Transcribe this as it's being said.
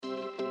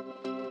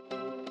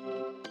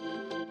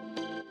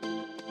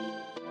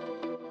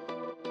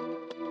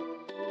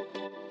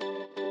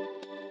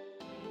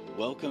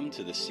Welcome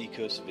to the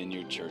Seacoast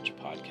Vineyard Church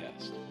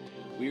podcast.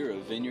 We are a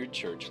vineyard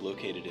church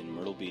located in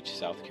Myrtle Beach,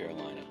 South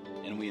Carolina,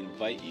 and we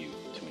invite you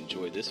to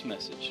enjoy this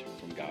message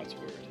from God's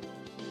Word.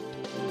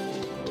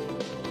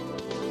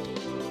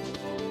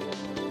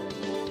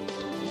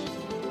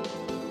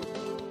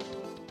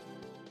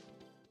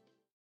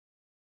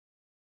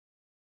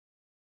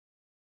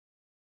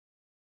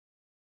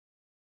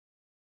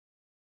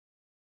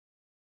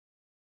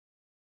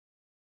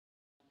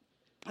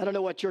 I don't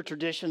know what your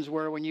traditions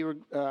were when you were,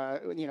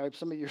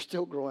 some of you are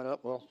still growing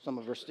up. Well, some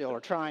of us still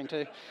are trying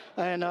to.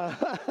 And,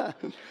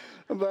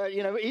 but,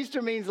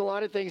 Easter means a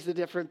lot of things to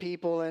different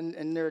people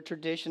and there are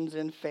traditions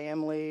in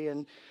family.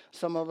 And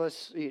some of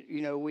us,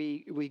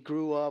 we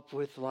grew up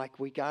with,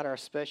 we got our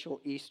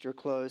special Easter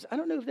clothes. I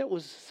don't know if that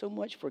was so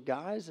much for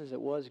guys as it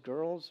was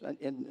girls.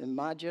 In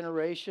my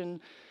generation,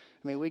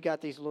 we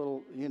got these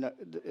little,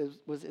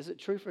 is it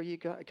true for you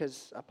guys?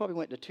 Because I probably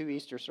went to 2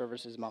 Easter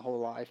services my whole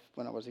life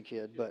when I was a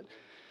kid, but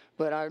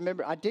I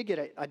remember I did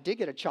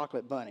get a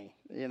chocolate bunny.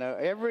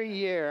 Every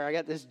year I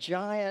got this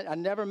giant. I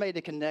never made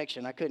the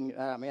connection. I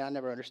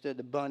never understood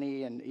the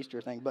bunny and Easter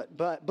thing. But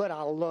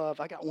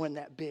I got one,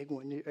 that big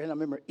one, and I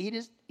remember eat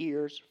his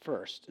ears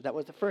first. That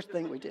was the first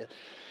thing we did.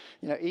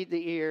 Eat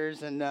the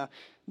ears,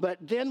 but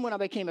then when I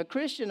became a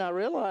Christian, I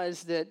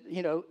realized that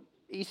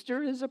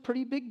Easter is a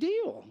pretty big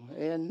deal,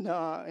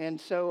 and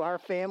so our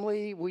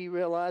family, we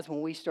realized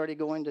when we started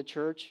going to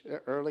church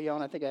early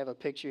on. I think I have a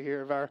picture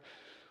here of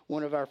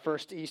one of our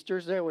first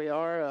Easters. There we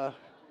are.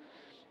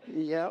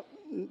 We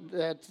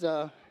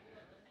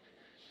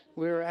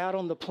were out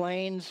on the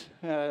plains.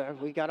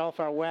 We got off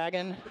our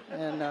wagon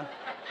and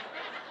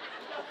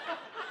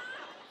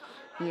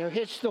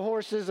hitched the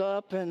horses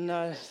up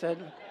and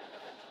said,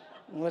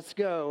 "Let's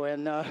go."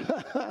 And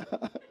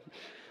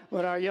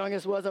but our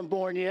youngest wasn't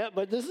born yet.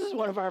 But this is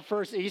one of our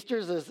first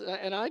Easters,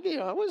 and I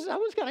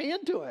was kind of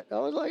into it. I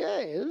was like,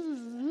 "Hey,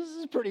 this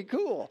is pretty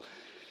cool."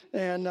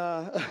 And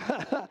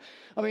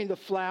the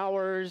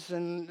flowers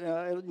and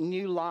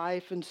new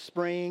life and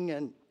spring,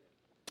 and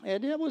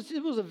it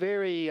was a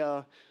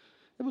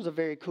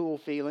very cool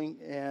feeling.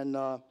 And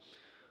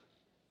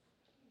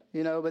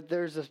but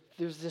there's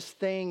this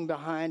thing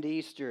behind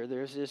Easter.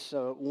 There's this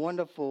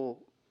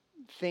wonderful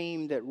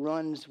theme that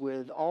runs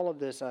with all of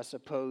this, I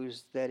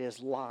suppose, that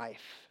is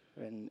life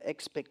and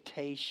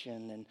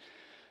expectation and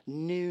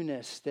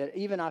newness that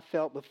even I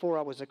felt before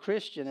I was a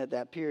Christian at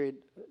that period,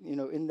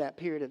 in that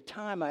period of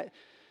time,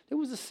 there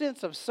was a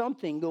sense of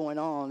something going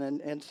on.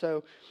 And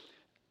so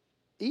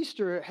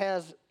Easter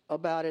has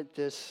about it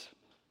this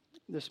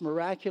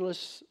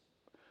miraculous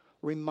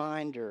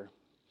reminder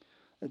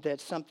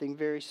that something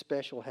very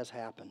special has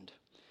happened.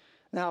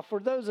 Now, for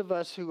those of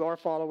us who are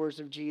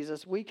followers of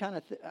Jesus, we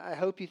I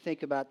hope you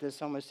think about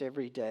this almost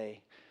every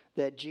day,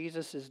 that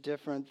Jesus is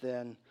different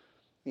than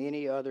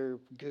any other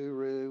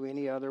guru,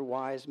 any other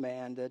wise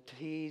man, that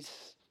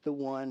he's the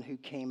one who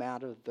came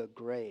out of the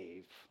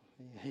grave.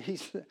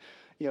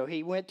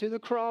 He went to the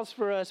cross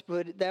for us,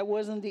 but that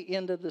wasn't the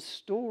end of the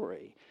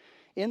story.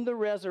 In the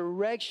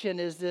resurrection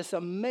is this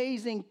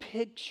amazing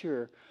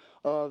picture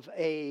of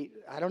I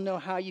don't know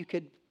how you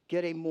could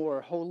get a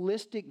more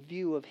holistic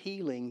view of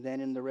healing than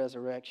in the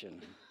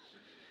resurrection.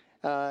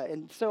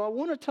 And so I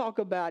want to talk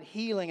about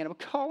healing, and I'm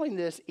calling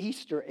this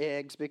Easter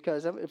eggs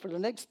because for the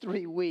next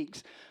 3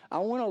 weeks, I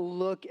want to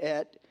look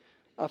at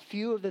a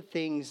few of the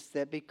things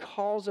that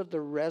because of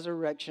the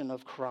resurrection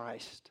of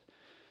Christ,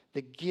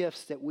 the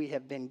gifts that we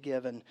have been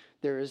given,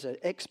 there is an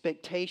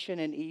expectation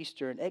in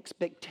Easter, an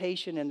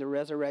expectation in the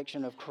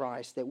resurrection of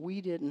Christ that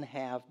we didn't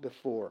have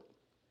before.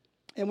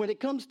 And when it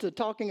comes to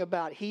talking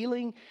about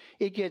healing,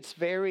 it gets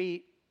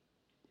very,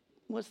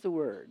 what's the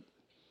word?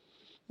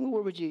 What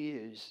word would you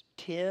use?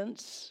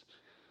 Tense,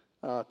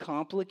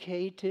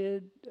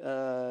 complicated,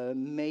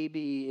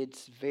 maybe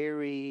it's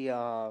very,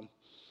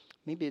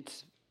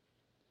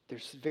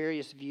 there's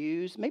various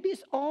views. Maybe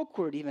it's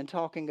awkward even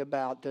talking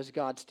about, does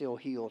God still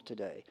heal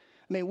today?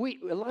 A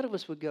lot of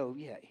us would go,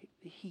 yeah,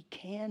 he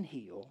can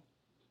heal.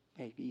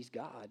 Maybe he's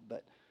God,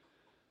 but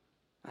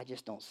I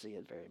just don't see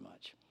it very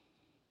much.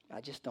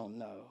 I just don't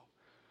know.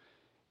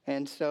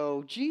 And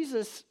so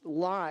Jesus'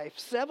 life,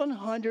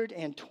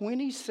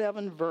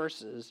 727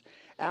 verses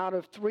out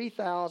of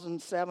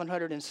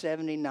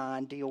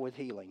 3,779 deal with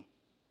healing.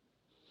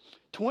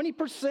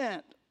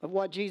 20% of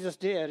what Jesus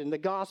did in the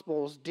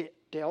Gospels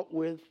dealt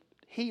with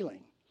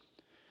healing.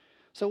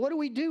 So what do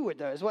we do with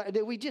those?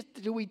 Do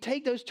we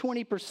take those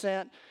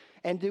 20%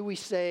 and do we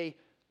say,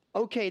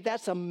 okay,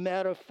 that's a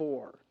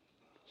metaphor?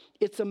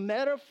 It's a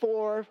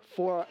metaphor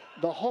for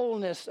the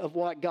wholeness of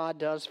what God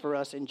does for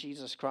us in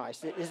Jesus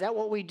Christ. Is that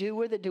what we do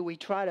with it? Do we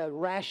try to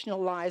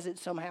rationalize it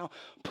somehow?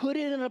 Put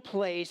it in a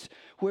place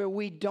where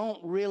we don't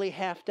really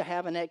have to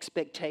have an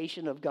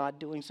expectation of God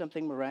doing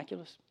something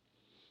miraculous?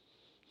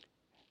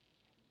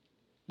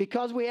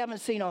 Because we haven't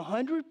seen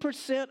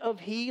 100%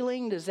 of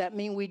healing, does that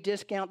mean we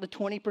discount the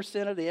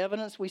 20% of the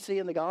evidence we see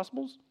in the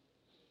Gospels?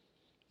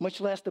 Much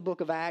less the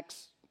book of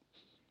Acts,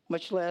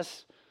 much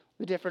less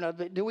the different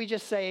other. Do we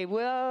just say,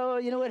 well,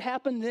 it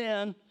happened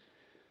then,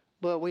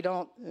 but we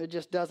don't, it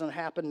just doesn't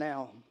happen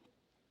now.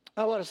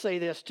 I want to say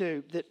this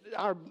too, that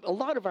a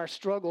lot of our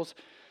struggles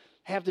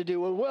have to do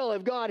with, well,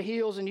 if God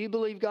heals and you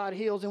believe God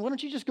heals, and why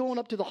don't you just go on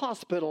up to the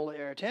hospital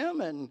there,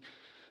 Tim, and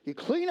you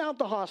clean out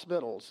the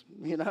hospitals,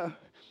 you know?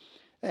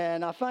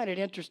 And I find it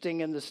interesting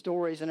in the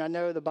stories, and I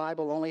know the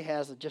Bible only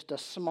has just a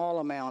small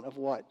amount of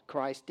what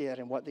Christ did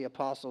and what the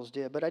apostles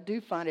did, but I do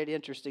find it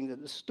interesting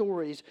that the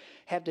stories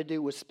have to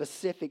do with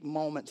specific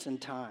moments in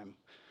time,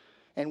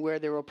 and where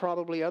there were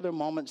probably other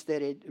moments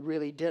that it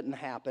really didn't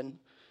happen,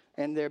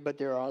 but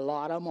there are a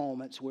lot of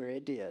moments where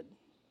it did.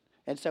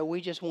 And so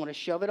we just want to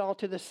shove it all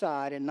to the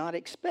side and not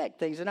expect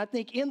things. And I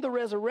think in the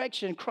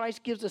resurrection,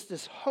 Christ gives us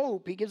this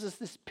hope. He gives us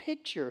this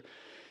picture.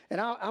 And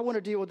I want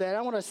to deal with that.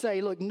 I want to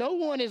say, look, no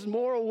one is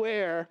more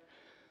aware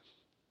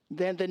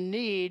than the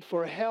need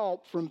for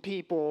help from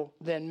people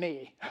than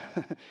me.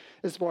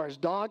 As far as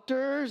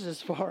doctors,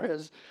 as far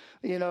as,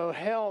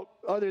 help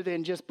other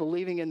than just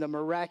believing in the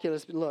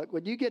miraculous. Look,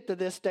 when you get to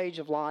this stage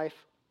of life,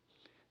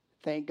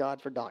 thank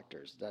God for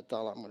doctors. That's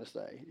all I'm going to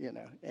say,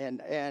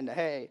 And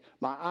hey,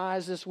 my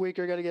eyes this week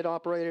are going to get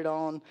operated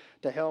on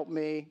to help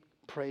me.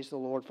 Praise the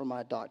Lord for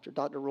my doctor.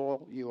 Dr.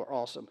 Royal, you are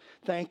awesome.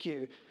 Thank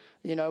you.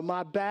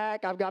 My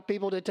back, I've got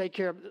people to take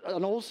care of.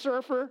 An old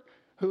surfer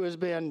who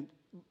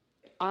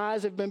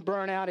eyes have been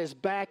burnt out. His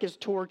back is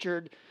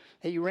tortured.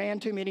 He ran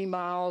too many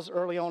miles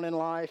early on in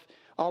life.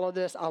 All of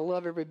this, I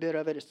love every bit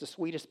of it. It's the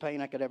sweetest pain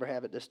I could ever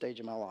have at this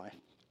stage of my life.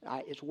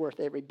 It's worth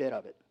every bit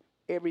of it.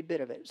 Every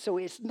bit of it. So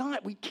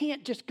we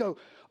can't just go,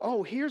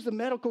 oh, here's the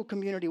medical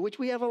community, which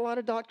we have a lot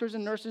of doctors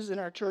and nurses in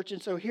our church,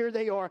 and so here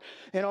they are,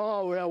 and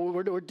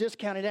we're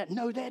discounting that.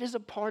 No, that is a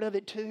part of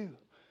it too.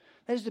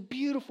 That is the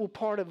beautiful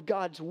part of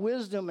God's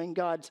wisdom and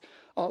God's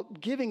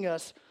giving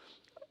us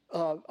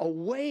a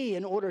way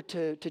in order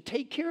to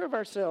take care of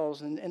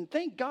ourselves, and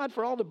thank God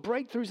for all the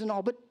breakthroughs and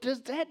all, but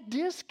does that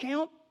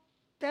discount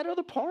that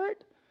other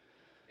part?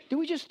 Do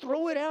we just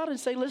throw it out and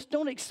say, let's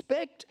don't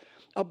expect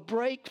a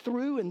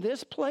breakthrough in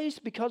this place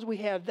because we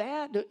have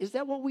that? Is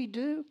that what we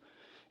do?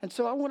 And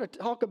so I want to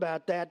talk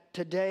about that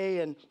today.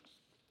 And,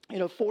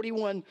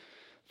 41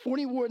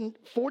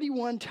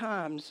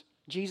 times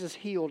Jesus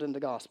healed in the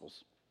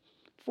Gospels.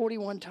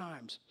 41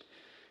 times.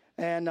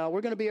 And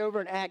we're going to be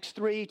over in Acts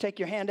 3. Take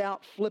your hand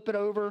out, flip it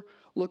over,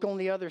 look on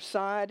the other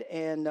side,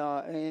 and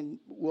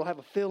we'll have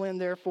a fill in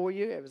there for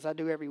you, as I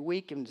do every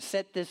week. And to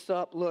set this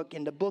up, look,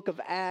 in the book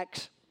of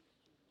Acts,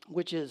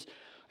 which is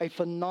a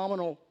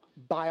phenomenal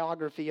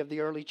biography of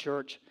the early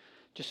church.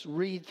 Just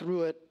read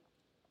through it.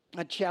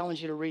 I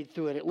challenge you to read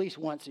through it at least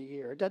once a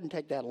year. It doesn't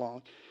take that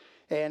long.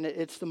 And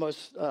it's the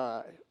most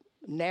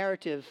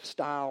narrative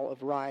style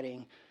of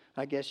writing,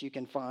 I guess, you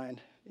can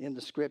find in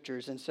the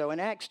scriptures. And so in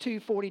Acts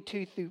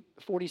 2:42 through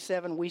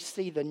 47, we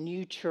see the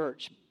new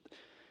church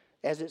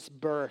as its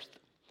birth.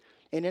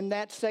 And in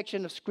that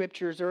section of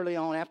scriptures early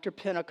on, after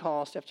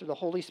Pentecost, after the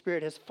Holy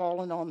Spirit has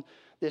fallen on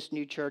this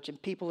new church,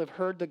 and people have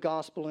heard the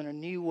gospel in a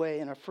new way,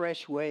 in a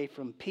fresh way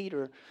from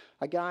Peter,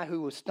 a guy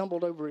who was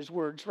stumbled over his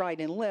words right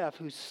and left,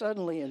 who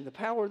suddenly, in the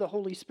power of the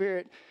Holy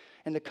Spirit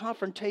and the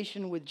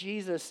confrontation with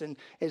Jesus, and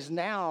is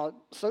now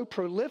so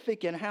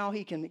prolific in how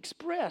he can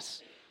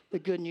express the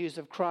good news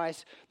of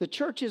Christ, the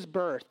church is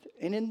birthed.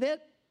 And in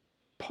that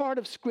part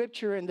of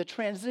Scripture and the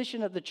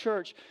transition of the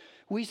church,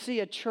 we see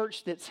a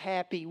church that's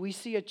happy. We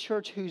see a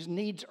church whose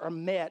needs are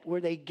met,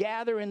 where they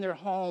gather in their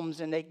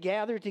homes and they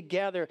gather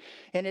together.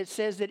 And it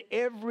says that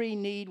every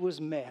need was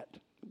met.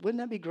 Wouldn't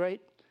that be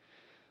great?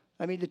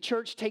 I mean, the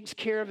church takes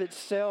care of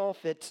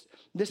itself.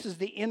 This is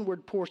the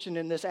inward portion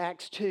in this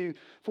Acts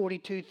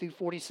 2:42 through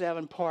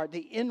 47 part.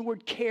 The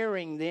inward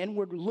caring, the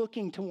inward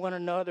looking to one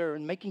another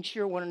and making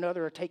sure one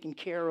another are taken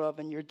care of,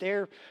 and you're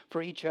there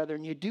for each other,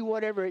 and you do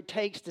whatever it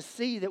takes to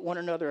see that one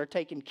another are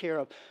taken care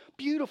of.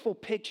 Beautiful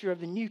picture of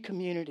the new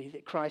community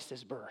that Christ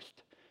has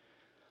birthed.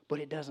 But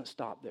it doesn't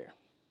stop there.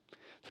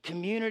 The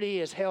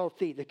community is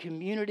healthy. The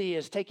community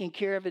is taking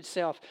care of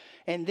itself.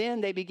 And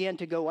then they begin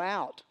to go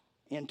out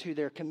into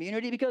their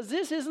community, because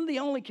this isn't the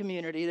only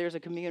community. There's a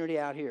community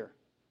out here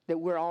that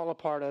we're all a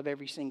part of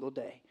every single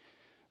day,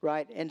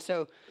 right? And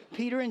so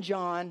Peter and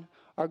John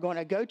are going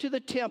to go to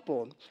the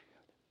temple.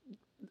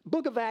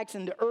 Book of Acts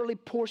in the early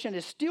portion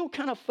is still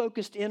kind of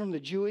focused in on the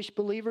Jewish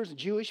believers,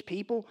 Jewish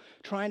people,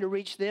 trying to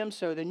reach them.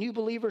 So the new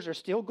believers are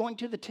still going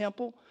to the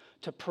temple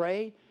to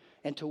pray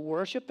and to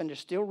worship, and they're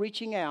still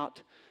reaching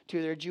out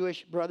to their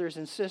Jewish brothers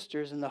and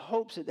sisters in the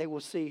hopes that they will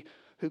see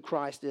who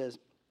Christ is.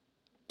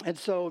 And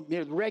so,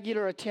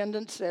 regular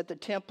attendance at the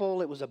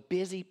temple. It was a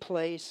busy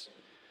place.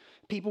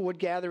 People would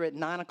gather at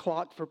 9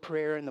 o'clock for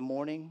prayer in the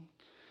morning.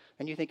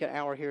 And you think an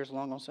hour here is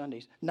long on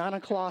Sundays. 9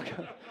 o'clock,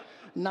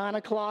 9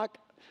 o'clock,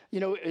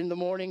 in the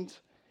mornings.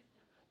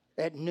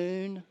 At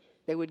noon,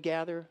 they would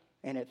gather.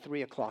 And at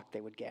 3 o'clock, they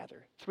would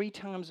gather. 3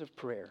 times of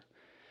prayer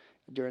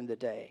during the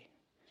day.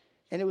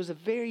 And it was a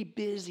very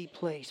busy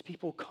place,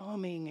 people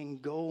coming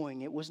and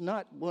going. It was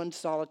not one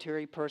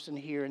solitary person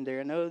here and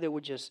there. No, there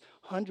were just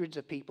hundreds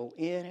of people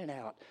in and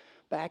out,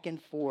 back and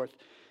forth.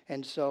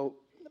 And so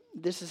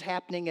this is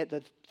happening at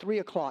the 3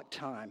 o'clock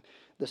time,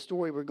 the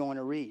story we're going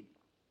to read.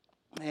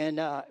 And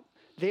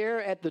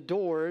there at the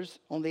doors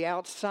on the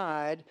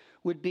outside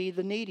would be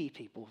the needy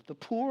people, the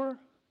poor,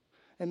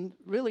 and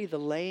really the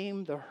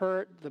lame, the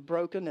hurt, the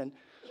broken. And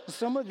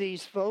some of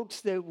these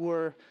folks that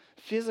were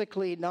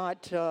physically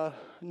not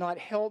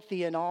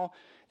healthy and all,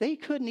 they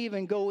couldn't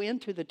even go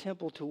into the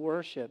temple to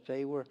worship.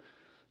 They were,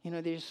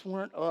 they just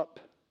weren't up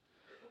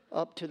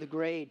to the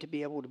grade to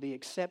be able to be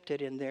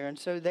accepted in there. And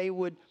so they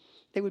would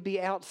be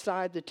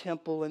outside the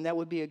temple, and that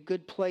would be a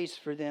good place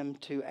for them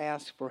to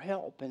ask for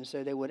help. And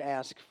so they would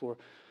ask for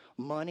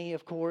money,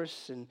 of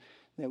course, and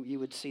you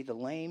would see the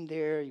lame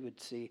there, you would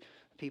see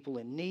people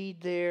in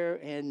need there,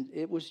 and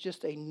it was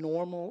just a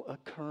normal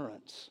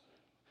occurrence.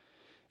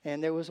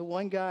 And there was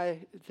one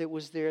guy that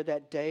was there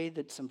that day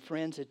that some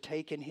friends had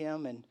taken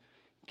him and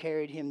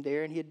carried him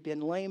there, and he had been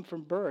lame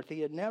from birth.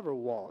 He had never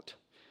walked.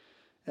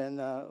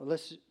 And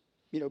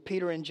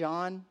Peter and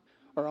John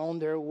are on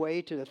their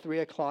way to the 3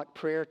 o'clock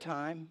prayer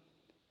time,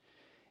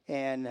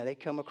 and they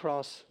come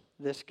across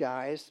this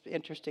guy. It's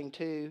interesting,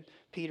 too.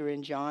 Peter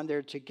and John,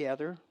 they're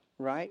together,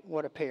 right?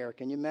 What a pair.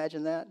 Can you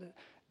imagine that?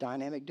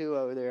 Dynamic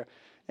duo there.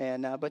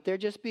 And but they're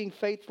just being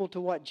faithful to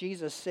what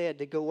Jesus said,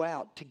 to go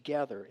out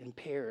together in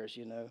pairs,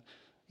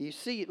 You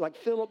see, like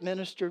Philip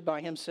ministered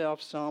by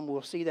himself some.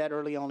 We'll see that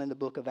early on in the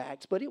book of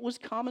Acts. But it was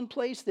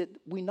commonplace that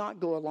we not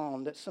go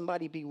alone, that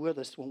somebody be with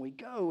us when we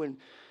go.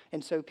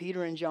 And so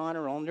Peter and John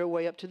are on their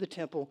way up to the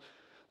temple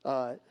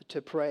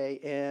to pray.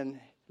 And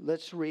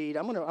let's read.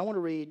 I want to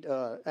read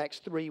Acts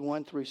 3,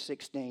 1 through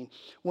 16.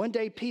 One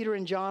day Peter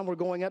and John were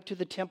going up to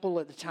the temple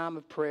at the time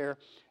of prayer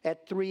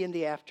at 3 in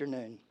the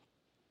afternoon.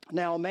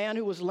 Now a man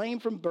who was lame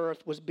from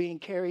birth was being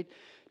carried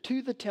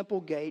to the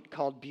temple gate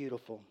called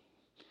Beautiful,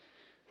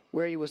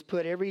 where he was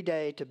put every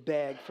day to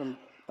beg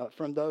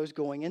from those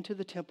going into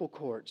the temple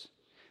courts.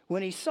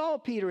 When he saw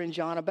Peter and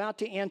John about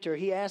to enter,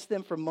 he asked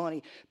them for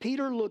money.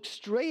 Peter looked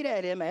straight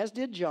at him, as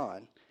did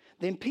John.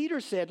 Then Peter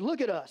said, "Look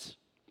at us."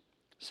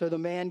 So the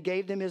man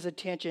gave them his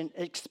attention,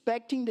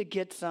 expecting to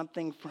get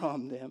something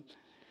from them.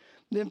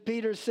 Then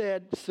Peter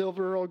said,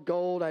 "Silver or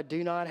gold I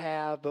do not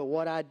have, but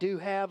what I do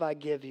have I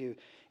give you.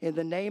 In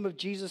the name of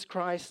Jesus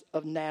Christ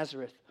of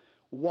Nazareth,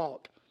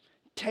 walk."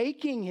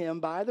 Taking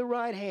him by the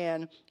right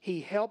hand,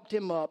 he helped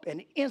him up,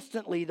 and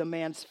instantly the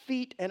man's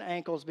feet and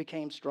ankles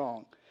became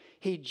strong.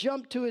 He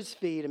jumped to his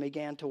feet and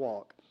began to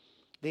walk.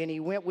 Then he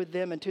went with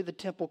them into the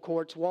temple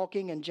courts,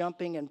 walking and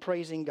jumping and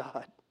praising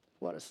God.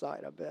 What a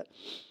sight, I bet.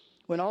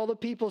 When all the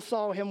people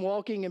saw him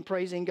walking and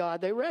praising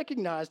God, they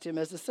recognized him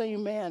as the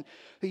same man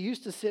who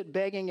used to sit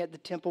begging at the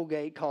temple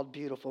gate called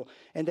Beautiful,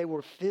 and they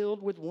were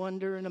filled with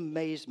wonder and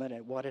amazement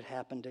at what had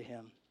happened to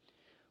him.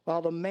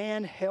 While the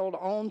man held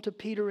on to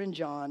Peter and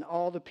John,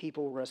 all the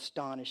people were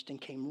astonished and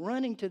came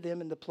running to them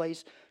in the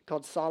place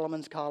called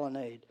Solomon's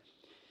Colonnade.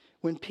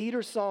 When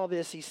Peter saw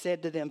this, he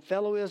said to them,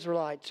 "Fellow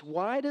Israelites,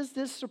 why does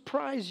this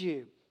surprise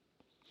you?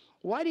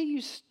 Why do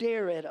you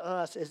stare at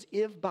us as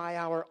if by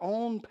our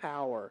own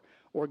power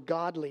or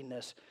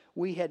godliness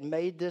we had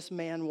made this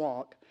man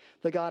walk?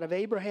 The God of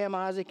Abraham,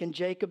 Isaac, and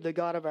Jacob, the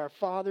God of our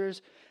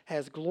fathers,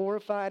 has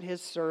glorified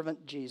his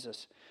servant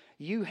Jesus.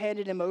 You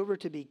handed him over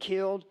to be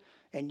killed,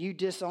 and you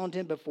disowned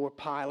him before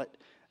Pilate,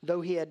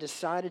 though he had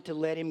decided to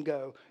let him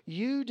go.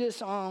 You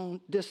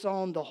disowned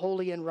the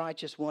holy and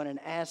righteous one and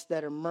asked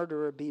that a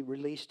murderer be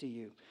released to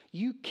you.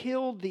 You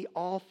killed the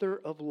author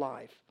of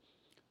life,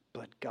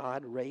 but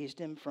God raised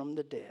him from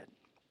the dead.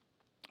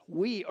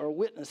 We are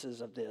witnesses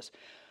of this.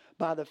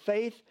 By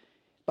faith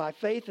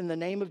in the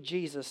name of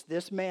Jesus,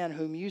 this man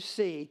whom you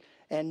see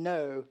and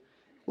know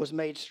was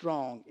made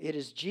strong. It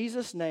is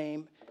Jesus'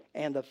 name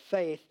and the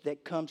faith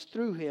that comes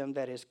through him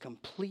that has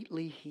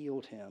completely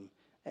healed him,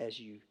 as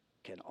you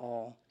can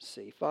all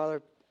see."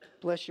 Father,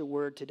 bless your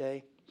word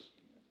today.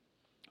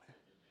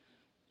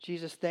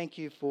 Jesus, thank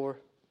you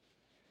for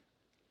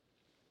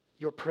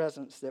your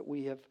presence that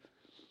we have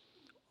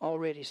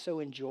already so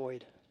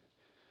enjoyed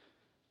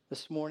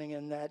this morning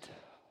in that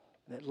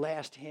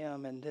last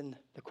hymn, and then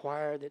the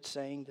choir that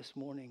sang this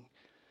morning.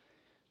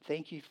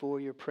 Thank you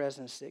for your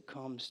presence that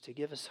comes to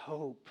give us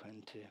hope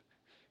and to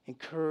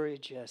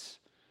encourage us.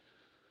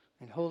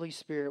 And Holy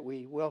Spirit,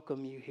 we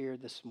welcome you here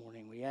this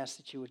morning. We ask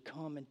that you would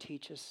come and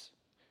teach us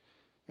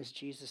as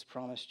Jesus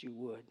promised you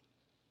would.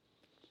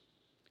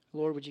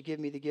 Lord, would you give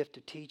me the gift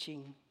of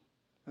teaching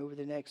over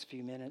the next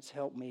few minutes?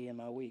 Help me in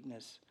my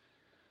weakness.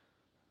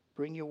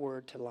 Bring your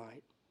word to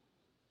light.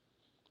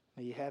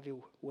 May you have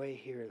your way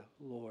here,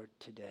 Lord,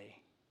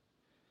 today.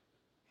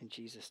 In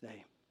Jesus'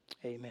 name,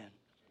 amen.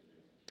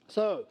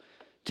 So,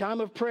 time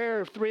of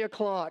prayer, 3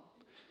 o'clock.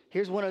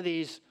 Here's one of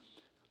these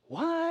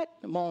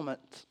what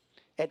moments.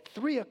 At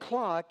 3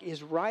 o'clock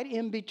is right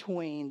in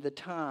between the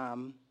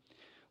time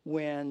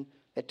when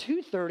at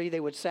 2:30 they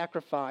would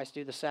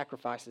do the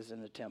sacrifices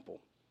in the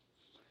temple.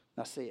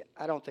 Now see,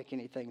 I don't think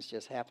anything's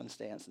just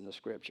happenstance in the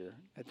scripture.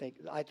 I think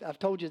I've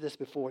told you this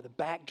before. The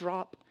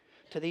backdrop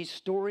to these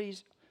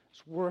stories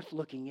is worth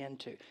looking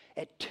into.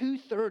 At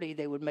 2:30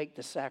 they would make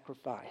the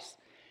sacrifice.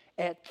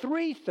 At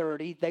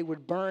 3:30 they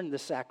would burn the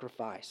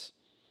sacrifice.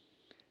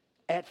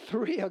 At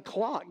 3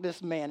 o'clock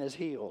this man is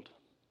healed.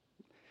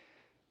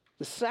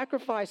 The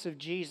sacrifice of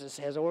Jesus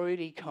has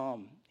already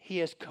come. He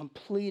has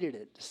completed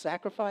it. The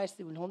sacrifice,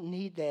 we don't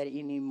need that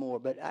anymore.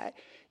 But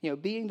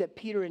being that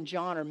Peter and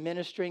John are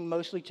ministering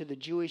mostly to the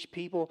Jewish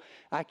people,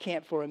 I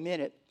can't for a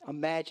minute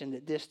imagine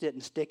that this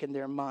didn't stick in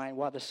their mind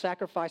while the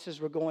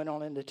sacrifices were going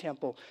on in the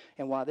temple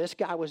and while this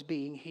guy was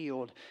being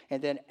healed.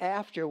 And then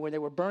after, when they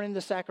were burning the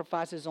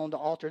sacrifices on the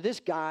altar, this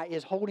guy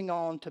is holding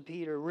on to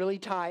Peter really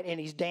tight and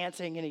he's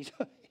dancing and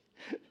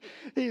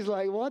he's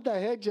like, what the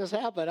heck just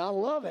happened? I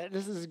love it.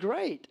 This is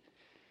great.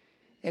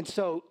 And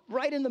so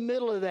right in the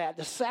middle of that,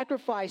 the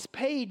sacrifice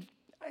paid,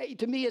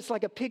 to me, it's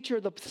like a picture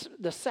of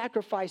the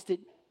sacrifice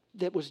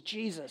that was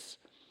Jesus,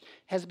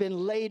 has been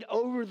laid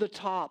over the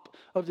top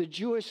of the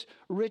Jewish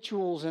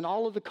rituals and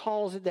all of the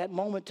calls at that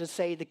moment to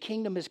say the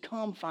kingdom has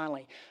come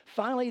finally.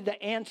 Finally,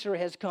 the answer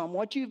has come.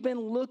 What you've been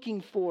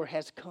looking for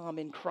has come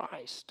in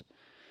Christ.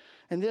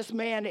 And this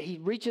man, he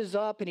reaches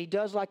up and he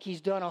does like he's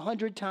done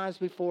 100 times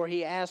before.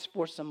 He asks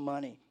for some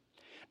money.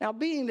 Now,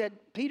 being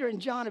that Peter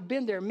and John have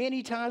been there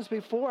many times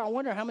before, I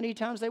wonder how many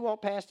times they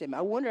walked past him.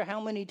 I wonder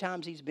how many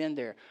times he's been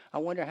there. I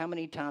wonder how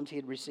many times he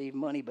had received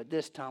money, but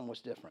this time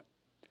was different.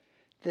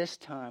 This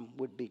time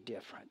would be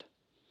different.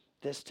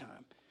 This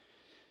time.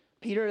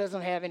 Peter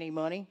doesn't have any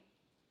money.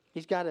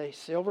 He's got a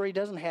silver. He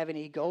doesn't have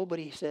any gold, but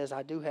he says,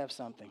 I do have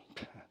something.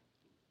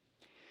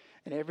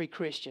 And every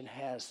Christian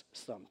has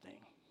something.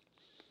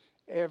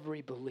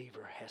 Every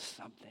believer has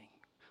something.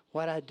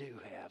 What I do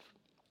have,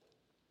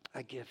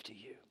 I give to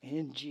you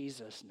in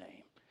Jesus'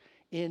 name.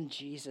 In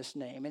Jesus'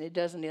 name. And it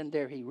doesn't end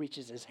there. He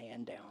reaches his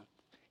hand down,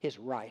 his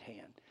right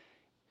hand.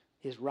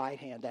 His right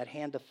hand, that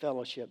hand of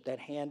fellowship, that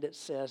hand that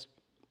says,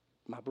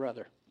 my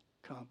brother,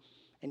 come.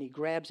 And he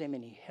grabs him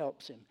and he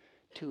helps him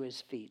to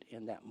his feet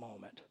in that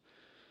moment.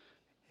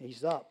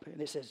 He's up and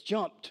it says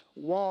jumped,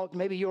 walked.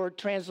 Maybe your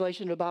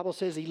translation of the Bible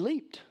says he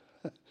leaped.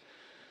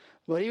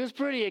 But he was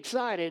pretty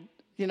excited.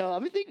 You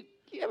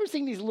ever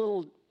seen these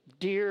little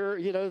deer,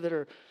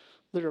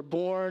 that are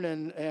born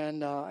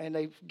and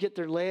they get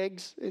their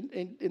legs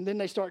and then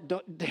they start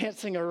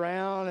dancing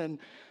around. And,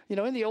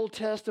 in the Old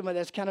Testament,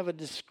 that's kind of a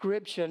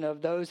description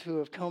of those who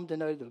have come to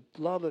know the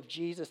love of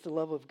Jesus, the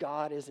love of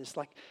God. It's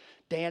like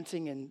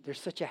dancing and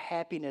there's such a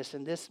happiness.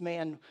 And this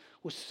man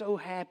was so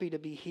happy to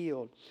be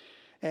healed.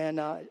 And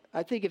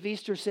I think if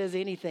Easter says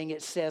anything,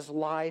 it says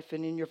life.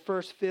 And in your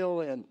first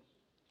fill-in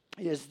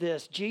is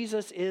this: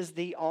 Jesus is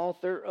the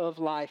author of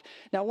life.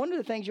 Now, one of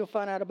the things you'll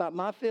find out about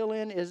my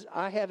fill-in is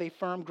I have a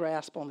firm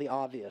grasp on the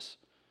obvious.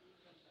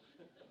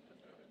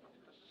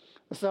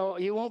 So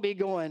you won't be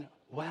going,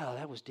 wow,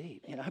 that was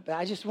deep. But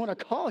I just want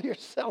to call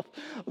yourself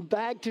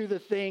back to the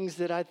things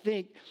that I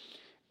think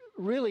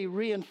really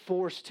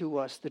reinforce to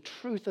us the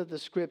truth of the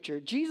Scripture.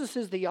 Jesus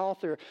is the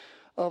author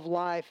of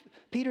life.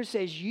 Peter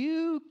says,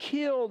 you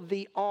killed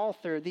the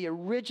author, the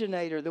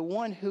originator, the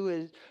one who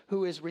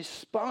is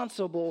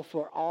responsible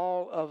for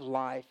all of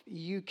life.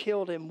 You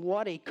killed him.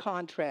 What a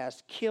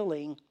contrast,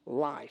 killing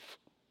life.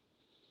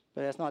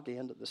 But that's not the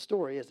end of the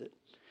story, is it?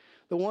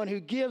 The one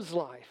who gives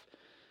life.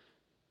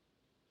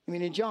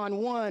 In John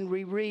 1,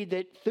 we read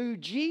that through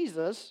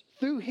Jesus,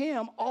 through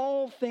him,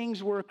 all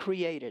things were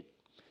created.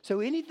 So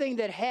anything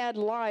that had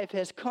life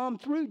has come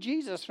through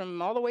Jesus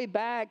from all the way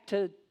back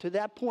to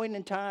that point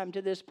in time,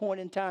 to this point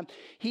in time.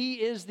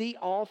 He is the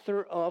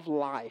author of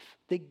life,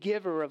 the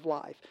giver of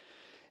life.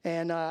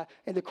 And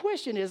the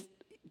question is,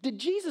 did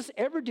Jesus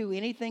ever do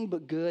anything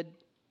but good?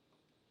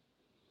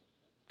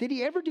 Did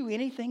he ever do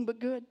anything but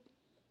good?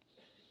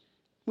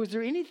 Was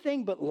there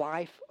anything but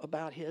life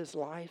about his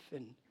life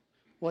and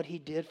what he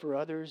did for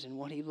others and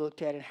what he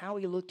looked at and how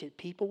he looked at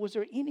people? Was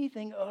there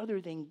anything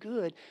other than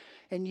good?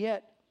 And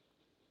yet,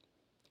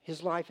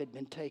 his life had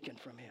been taken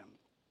from him.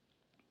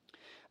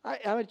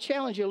 I would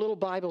challenge you a little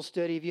Bible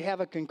study. If you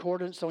have a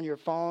concordance on your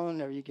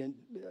phone, or you can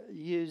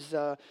use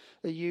the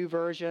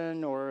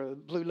YouVersion or a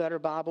Blue Letter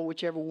Bible,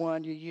 whichever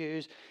one you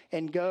use,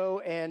 and go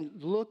and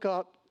look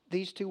up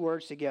these two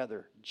words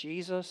together: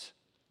 Jesus,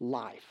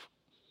 life.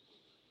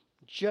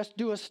 Just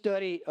do a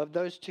study of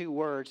those two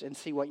words and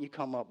see what you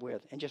come up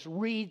with. And just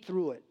read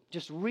through it.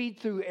 Just read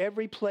through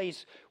every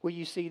place where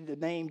you see the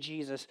name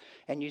Jesus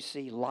and you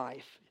see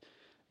life.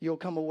 You'll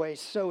come away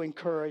so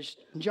encouraged.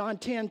 In John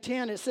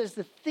 10:10, it says,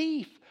 the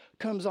thief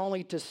comes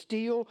only to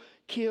steal,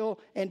 kill,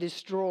 and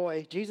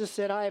destroy. Jesus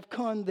said, I have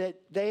come that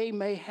they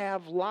may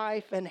have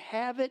life and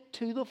have it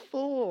to the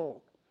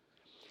full.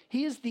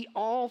 He is the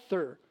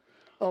author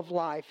of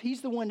life. He's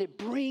the one that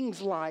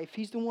brings life.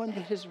 He's the one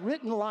that has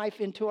written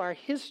life into our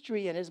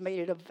history and has made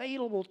it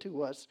available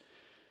to us.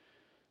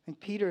 And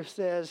Peter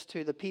says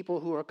to the people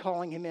who are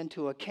calling him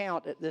into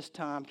account at this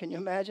time, can you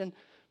imagine,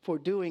 for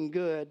doing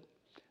good?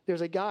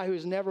 There's a guy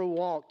who's never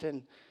walked,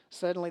 and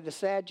suddenly the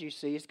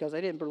Sadducees, because they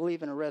didn't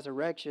believe in a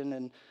resurrection,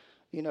 and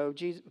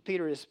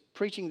Peter is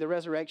preaching the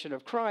resurrection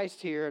of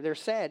Christ here. They're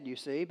sad, you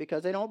see,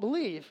 because they don't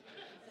believe,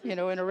 in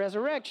a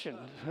resurrection,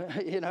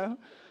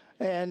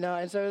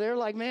 And so they're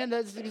like, man,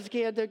 this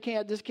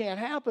can't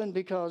happen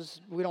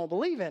because we don't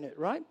believe in it,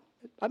 right?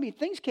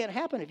 Things can't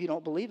happen if you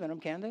don't believe in them,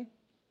 can they?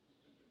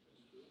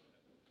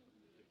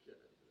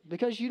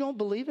 Because you don't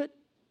believe it?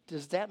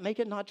 Does that make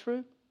it not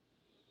true?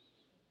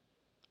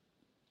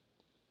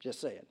 Just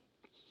saying.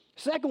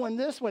 Second one,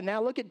 this one.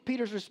 Now look at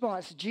Peter's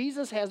response.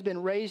 Jesus has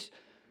been raised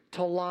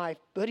to life.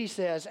 But he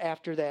says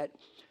after that,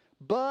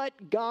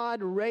 but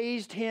God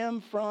raised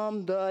him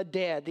from the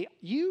dead.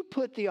 You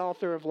put the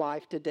author of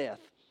life to death.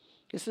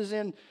 This is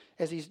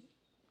as he's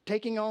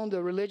taking on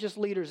the religious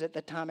leaders at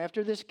the time,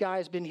 after this guy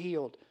has been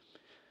healed.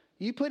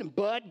 You put him,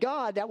 but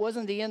God, that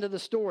wasn't the end of the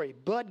story.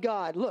 But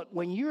God, look,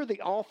 when you're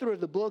the author of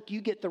the book, you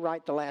get to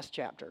write the last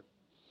chapter.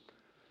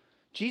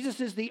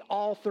 Jesus is the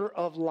author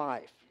of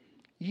life.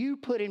 You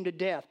put him to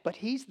death, but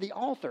he's the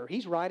author.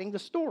 He's writing the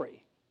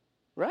story,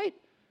 right?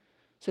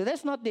 So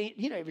that's not if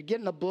you're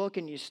getting a book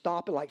and you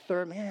stop it like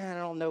third, man, I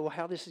don't know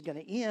how this is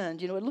going to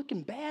end. It's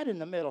looking bad in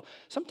the middle.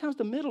 Sometimes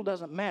the middle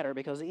doesn't matter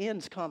because the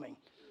end's coming.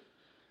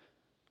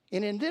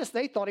 And in this,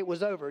 they thought it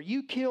was over.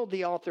 You killed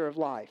the author of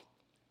life.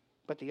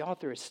 But the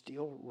author is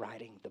still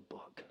writing the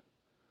book.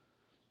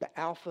 The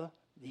Alpha,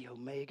 the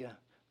Omega,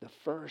 the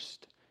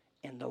first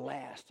and the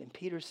last. And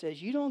Peter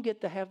says, you don't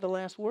get to have the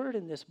last word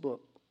in this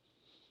book.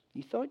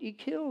 You thought you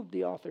killed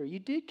the author. You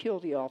did kill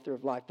the author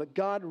of life, but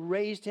God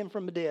raised him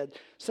from the dead.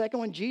 Second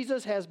one,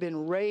 Jesus has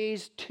been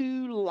raised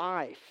to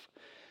life.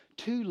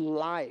 To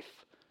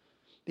life.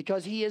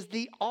 Because he is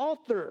the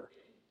author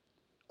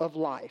of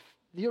life.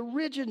 The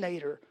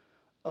originator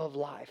of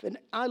life. And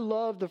I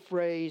love the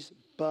phrase,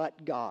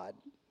 but God.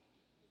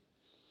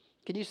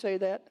 Can you say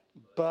that?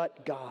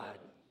 But God.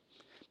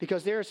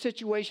 Because there are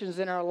situations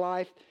in our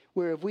life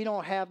where if we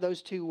don't have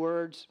those two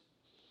words,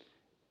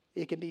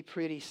 it can be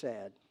pretty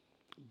sad.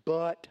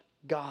 But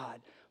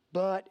God.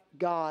 But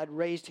God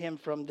raised him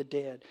from the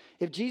dead.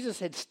 If Jesus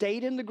had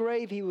stayed in the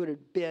grave, he would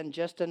have been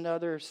just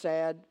another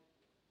sad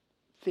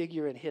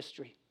figure in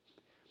history.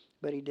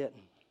 But he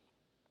didn't.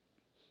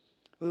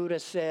 We would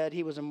have said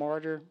he was a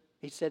martyr.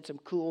 He said some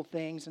cool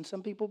things, and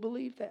some people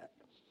believe that.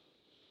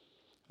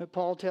 But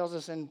Paul tells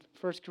us in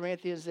 1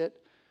 Corinthians that,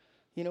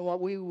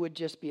 we would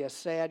just be a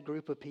sad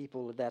group of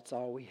people if that's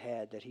all we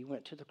had, that he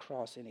went to the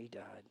cross and he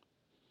died.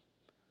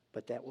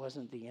 But that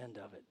wasn't the end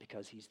of it,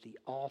 because he's the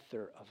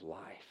author of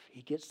life.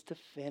 He gets to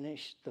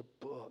finish the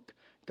book.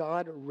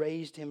 God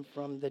raised him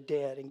from the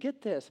dead. And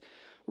get this,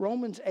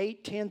 Romans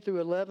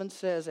 8:10-11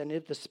 says, and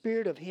if the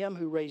spirit of him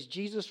who raised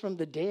Jesus from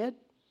the dead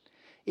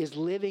is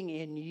living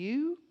in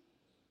you,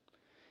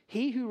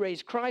 he who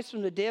raised Christ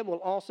from the dead will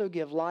also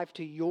give life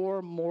to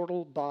your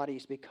mortal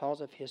bodies because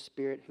of his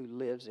Spirit who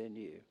lives in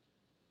you.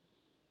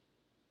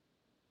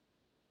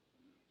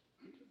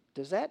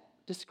 Does that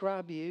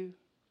describe you?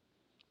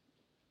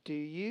 Do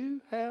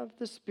you have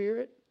the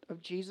Spirit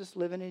of Jesus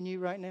living in you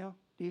right now?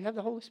 Do you have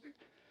the Holy Spirit?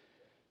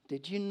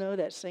 Did you know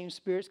that same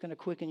Spirit's going to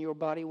quicken your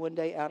body one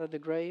day out of the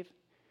grave?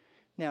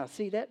 Now,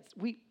 see,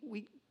 we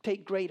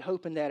take great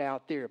hope in that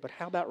out there, but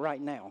how about right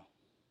now?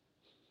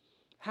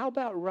 How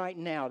about right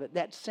now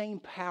that same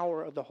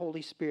power of the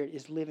Holy Spirit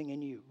is living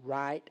in you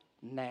right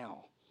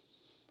now?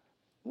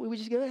 We would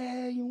just go,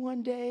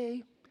 one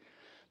day,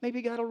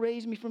 maybe God will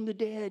raise me from the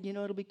dead,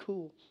 it'll be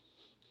cool.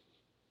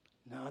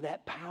 No,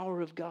 that power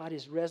of God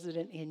is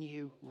resident in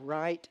you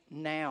right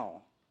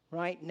now.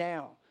 Right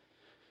now.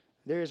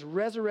 There's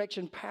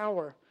resurrection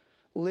power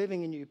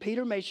living in you.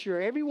 Peter made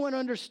sure everyone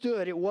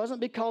understood it wasn't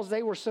because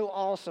they were so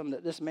awesome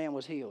that this man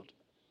was healed.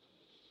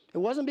 It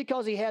wasn't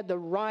because he had the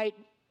right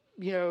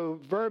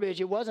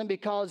verbiage. It wasn't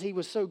because he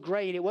was so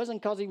great. It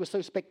wasn't because he was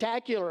so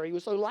spectacular. He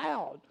was so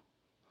loud.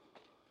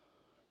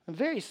 And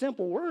very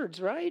simple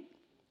words, right?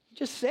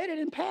 Just said it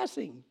in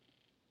passing.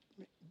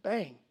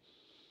 Bang.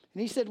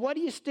 And he said, why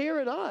do you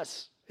stare at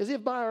us? As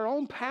if by our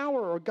own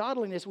power or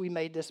godliness we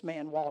made this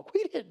man walk.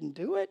 We didn't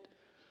do it.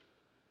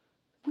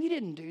 We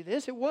didn't do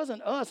this. It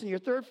wasn't us. And your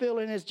third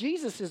feeling is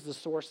Jesus is the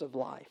source of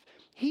life.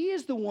 He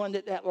is the one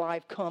that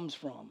life comes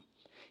from.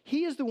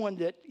 He is the one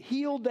that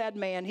healed that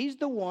man. He's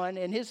the one,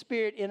 and his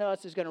Spirit in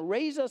us is going to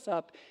raise us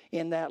up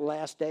in that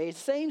last day.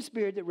 Same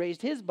Spirit that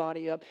raised his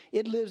body up,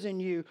 it lives in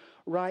you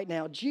right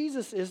now.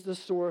 Jesus is the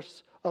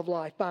source of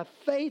life. By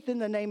faith in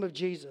the name of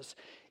Jesus.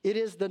 It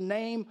is the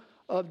name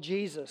of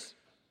Jesus.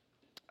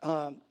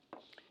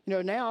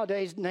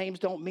 Nowadays names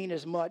don't mean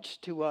as much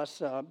to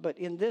us, but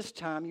in this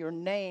time, your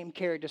name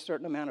carried a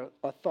certain amount of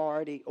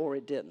authority, or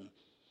it didn't.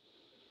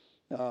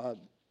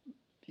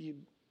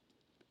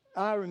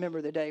 I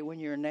remember the day when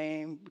your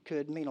name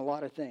could mean a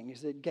lot of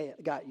things.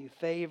 It got you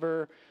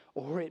favor,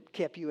 or it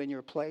kept you in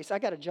your place. I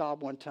got a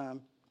job one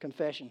time,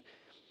 confession,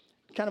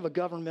 kind of a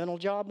governmental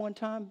job one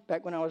time,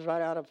 back when I was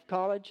right out of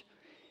college.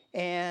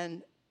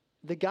 And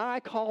the guy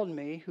called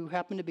me, who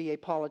happened to be a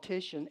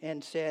politician,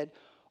 and said,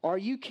 are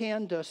you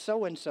kin to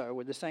so-and-so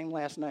with the same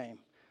last name?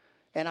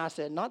 And I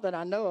said, not that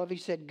I know of. He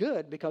said,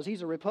 good, because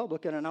he's a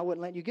Republican, and I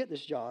wouldn't let you get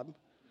this job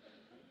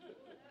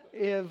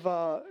if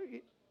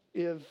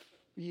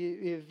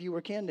you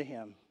were kin to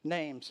him.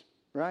 Names,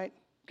 right?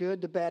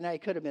 Good to bad. Now, he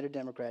could have been a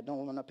Democrat.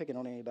 I'm not picking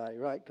on anybody,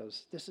 right?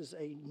 Because this is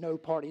a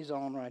no-party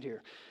zone right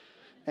here.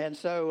 And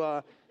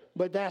so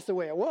But that's the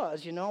way it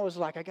was, you know. It was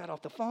like I got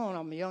off the phone.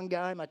 I'm a young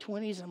guy in my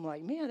 20s. I'm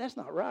like, man, that's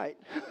not right.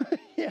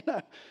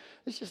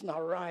 It's just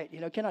not right.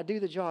 Can I do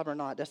the job or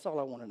not? That's all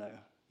I want to know.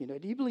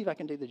 Do you believe I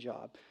can do the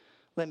job?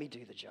 Let me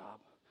do the job.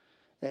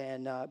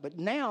 And but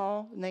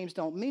now names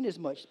don't mean as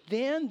much.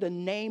 Then the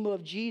name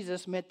of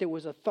Jesus meant there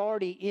was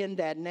authority in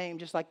that name,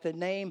 just like the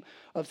name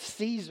of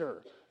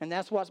Caesar. And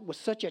that's what was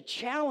such a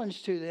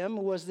challenge to them,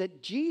 was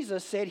that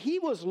Jesus said he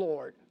was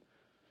Lord.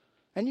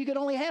 And you can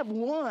only have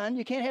one.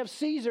 You can't have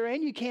Caesar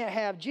and you can't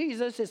have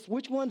Jesus. It's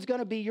which one's going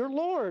to be your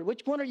Lord?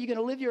 Which one are you going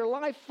to live your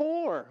life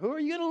for? Who are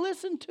you going to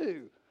listen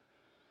to?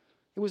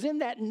 It was in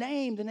that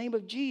name, the name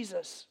of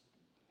Jesus.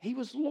 He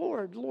was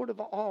Lord, Lord of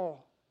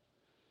all.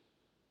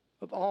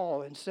 Of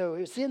all. And so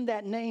it's in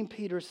that name,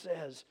 Peter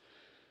says.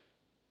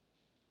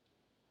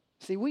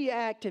 See, we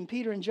act, and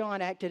Peter and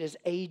John acted as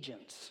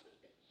agents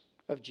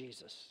of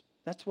Jesus.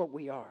 That's what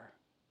we are.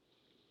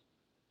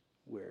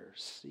 We're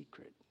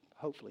secret.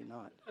 Hopefully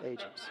not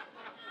agents.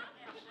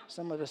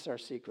 Some of us are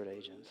secret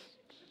agents.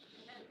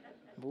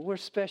 But we're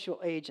special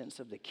agents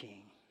of the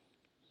King.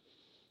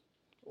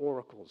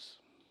 Oracles.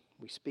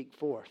 We speak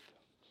forth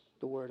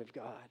the Word of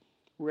God.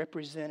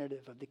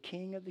 Representative of the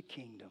King of the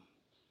kingdom.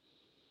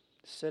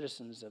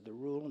 Citizens of the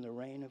rule and the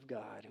reign of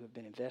God, who have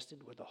been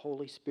invested with the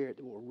Holy Spirit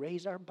that will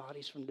raise our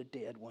bodies from the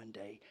dead one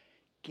day,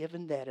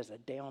 given that as a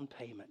down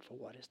payment for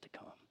what is to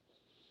come.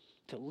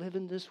 To live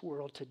in this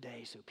world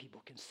today so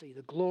people can see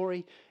the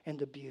glory and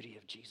the beauty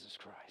of Jesus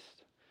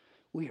Christ.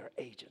 We are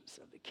agents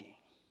of the King.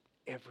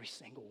 Every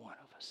single one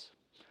of us.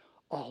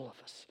 All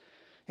of us.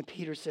 And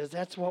Peter says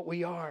that's what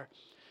we are.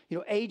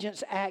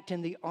 Agents act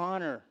in the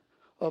honor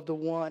of the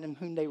one in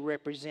whom they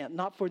represent,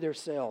 not for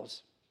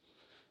themselves.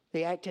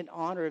 They act in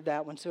honor of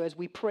that one. So as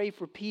we pray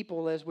for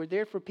people, as we're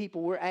there for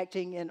people, we're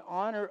acting in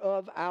honor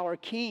of our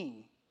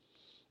King.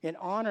 In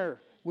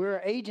honor.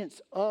 We're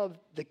agents of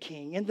the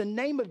King. And the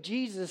name of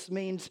Jesus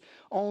means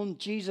on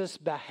Jesus'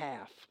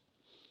 behalf.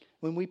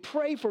 When we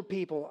pray for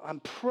people, I'm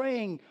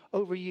praying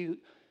over you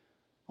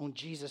on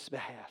Jesus'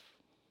 behalf.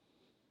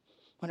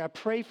 When I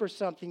pray for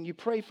something, you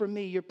pray for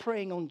me, you're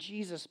praying on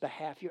Jesus'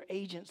 behalf. You're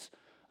agents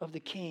of the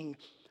King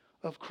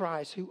of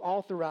Christ, who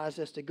authorized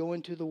us to go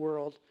into the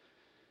world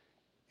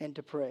and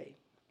to pray.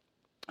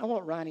 I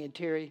want Ronnie and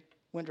Terry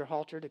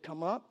Winterhalter to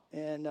come up,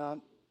 and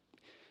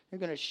they're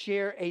going to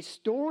share a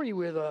story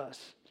with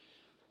us.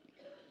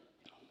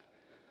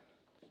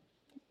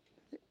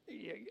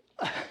 Here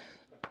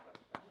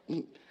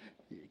you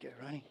go,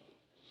 Ronnie.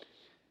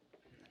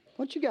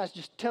 Why don't you guys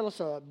just tell us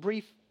a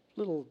brief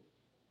little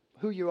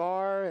who you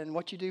are and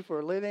what you do for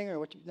a living or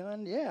what you've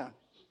done? Yeah.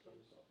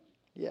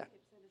 Yeah.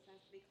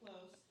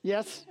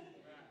 Yes.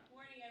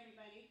 Morning,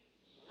 everybody.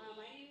 My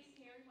name is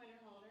Terry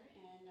Winterhalter,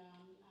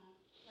 and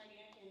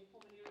cardiac and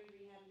pulmonary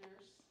rehab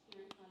nurse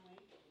here in Conway.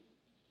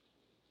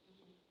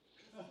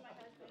 This is my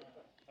husband.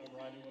 I'm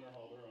Ronnie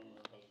Winterhalter. I'm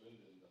her husband,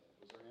 and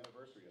it was our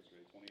anniversary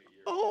yesterday, 28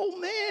 years. Oh,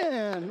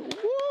 man.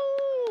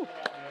 Woo!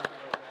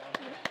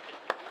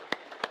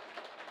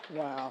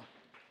 Wow.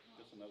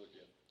 Just another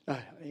gift.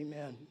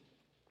 Amen.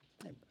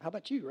 How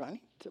about you,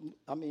 Ronnie?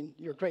 I mean,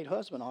 you're a great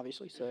husband,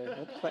 obviously,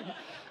 so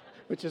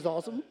which is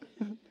awesome.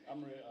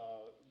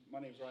 My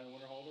name's Ryan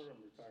Winterhalter.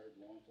 I'm retired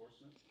law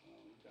enforcement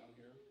down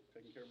here,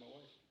 taking care of my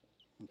wife.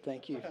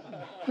 Thank you.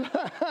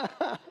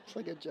 It's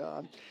a good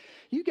job.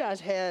 You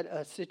guys had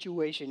a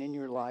situation in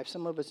your life.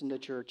 Some of us in the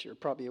church are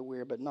probably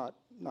aware, but not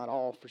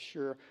all for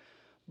sure.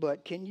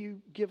 But can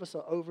you give us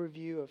an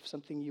overview of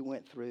something you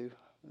went through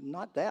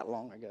not that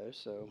long ago?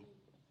 So,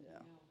 yeah.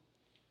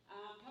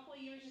 A couple of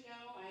years ago,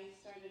 I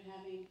started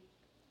having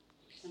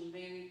some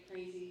very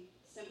crazy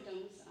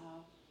symptoms.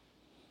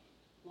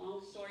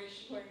 Long story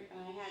short,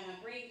 I had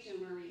a brain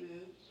tumor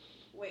removed,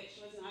 which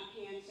was not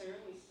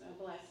cancer, it was a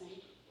blessing.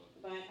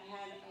 But I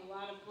had a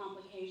lot of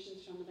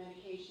complications from the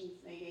medications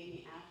they gave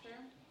me after,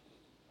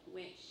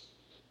 which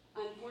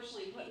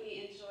unfortunately put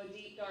me into a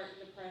deep, dark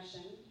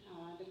depression.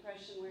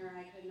 Depression where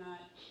I could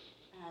not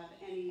have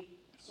any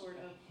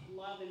sort of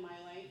love in my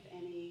life,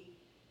 any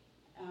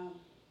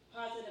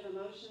positive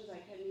emotions. I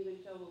couldn't even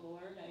feel the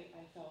Lord.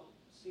 I felt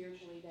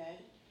spiritually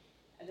dead.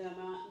 The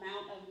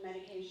amount of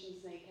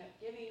medications they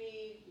kept giving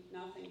me,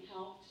 nothing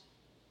helped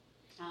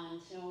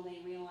until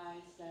they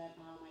realized that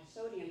my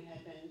sodium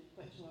had been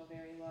put to a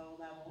very low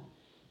level.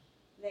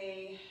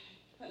 They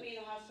put me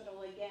in the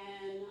hospital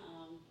again,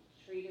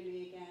 treated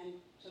me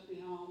again, took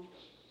me home.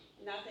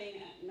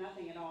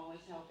 Nothing at all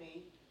was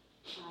helping.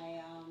 I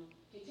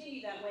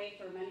continued that way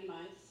for many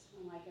months,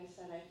 and like I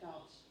said, I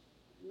felt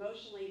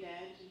emotionally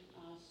dead,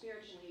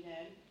 spiritually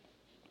dead,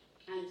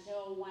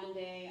 until one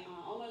day,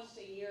 almost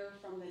a year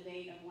from the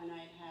date of when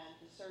I'd had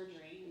the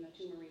surgery and the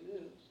tumor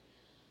removed,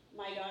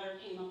 my daughter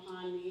came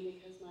upon me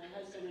because my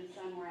husband and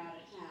son were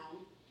out of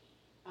town,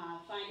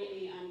 finding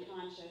me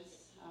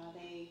unconscious.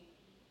 They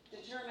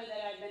determined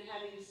that I'd been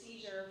having a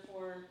seizure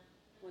for,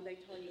 when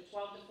they told you,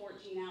 12 to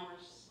 14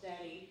 hours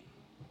steady.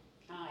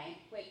 I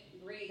quit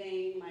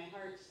breathing, my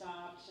heart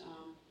stopped,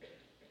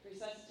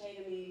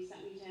 resuscitated me,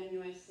 sent me to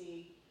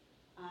MUSC.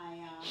 I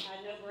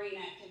had no brain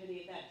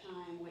activity at that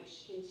time,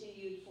 which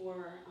continued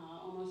for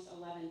almost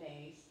 11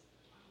 days.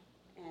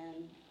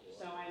 And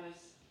so I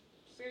was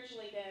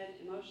spiritually dead,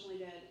 emotionally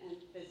dead, and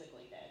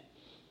physically dead,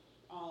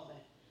 all of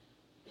it.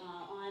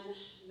 On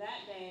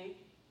that day,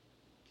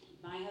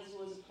 my husband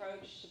was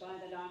approached by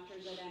the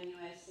doctors at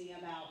MUSC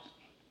about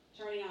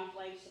turning off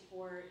life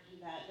support,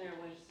 that there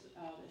was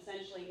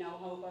essentially no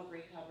hope of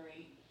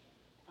recovery,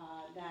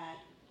 that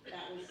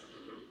was,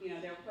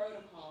 their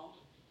protocol.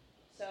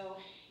 So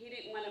he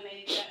didn't want to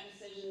make that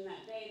decision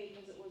that day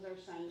because it was our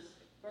son's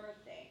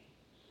birthday.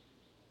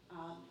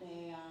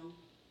 They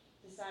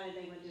decided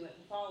they would do it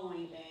the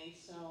following day,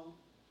 so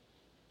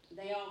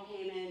they all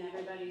came in,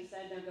 everybody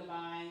said their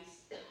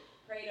goodbyes,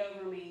 prayed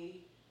over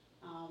me.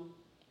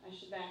 I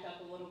should back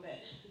up a little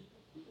bit.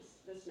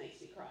 This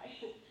makes me cry.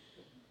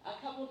 A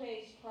couple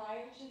days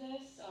prior to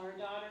this, our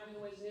daughter,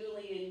 who was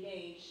newly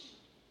engaged,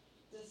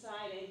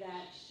 decided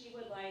that she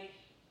would like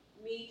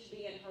me to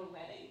be at her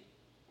wedding.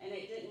 And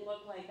it didn't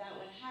look like that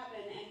would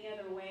happen any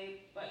other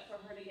way but for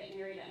her to get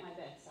married at my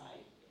bedside.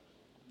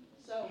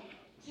 So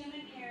Tim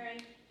and Karen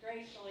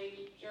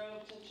gracefully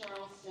drove to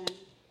Charleston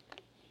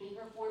and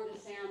performed a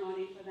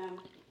ceremony for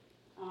them,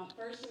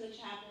 first in the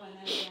chapel and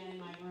then again in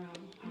my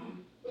room.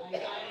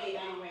 I being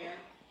unaware.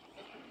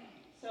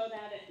 So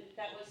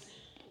that was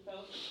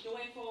both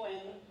joyful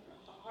and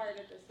hard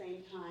at the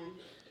same time.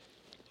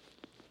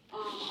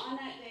 On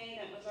that day,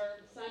 that was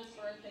our son's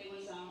birthday,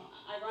 was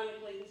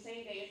ironically the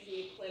same day as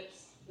the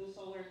eclipse, the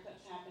solar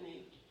eclipse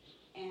happening.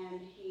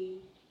 And he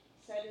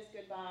said his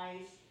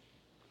goodbyes,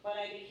 but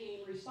I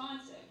became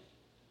responsive.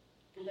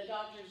 And the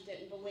doctors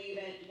didn't believe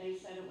it. They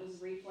said it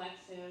was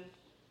reflexive,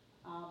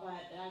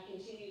 but I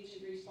continued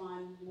to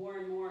respond more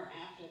and more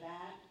after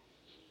that.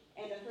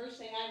 And the first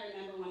thing I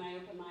remember when I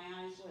opened my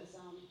eyes was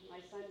my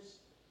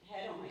son's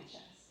head on my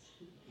chest.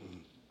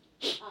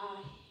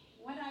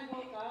 When I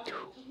woke up, it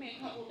took me a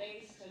couple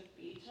days to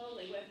be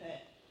totally with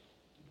it,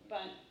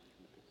 but,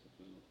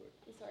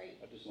 I'm sorry.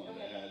 I just wanted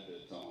to add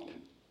that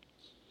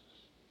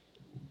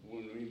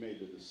when we made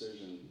the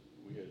decision,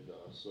 we had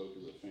spoke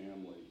as a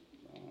family.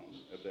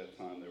 At that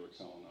time, they were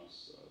telling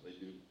us they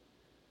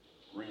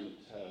ran a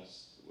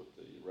test with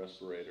the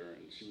respirator,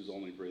 and she was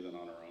only breathing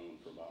on her own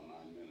for about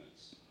 9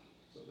 minutes.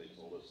 So they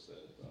told us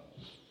that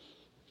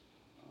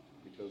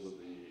because of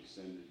the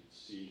extended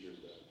seizure,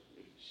 that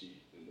if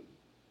she, in the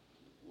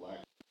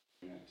lack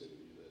of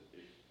activity, that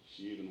if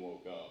she even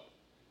woke up,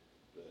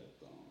 that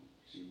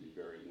she would be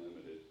very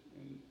limited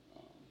in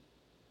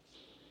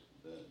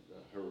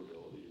her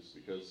abilities.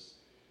 Because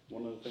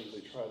one of the things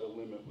they try to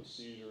limit with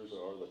seizures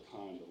are the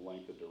time, the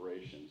length of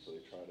duration. So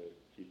they try to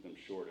keep them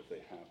short if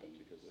they happen,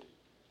 because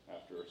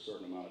after a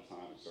certain amount of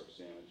time, it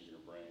starts damaging your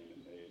brain.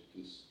 And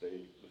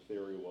the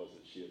theory was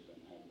that she had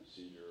been having a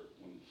seizure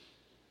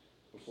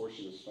before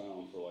she was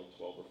found for like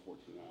 12 or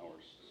 14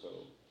 hours.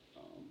 So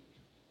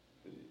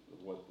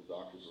what the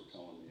doctors were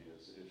telling me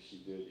is if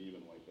she did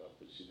even wake up,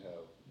 that she'd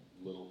have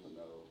little to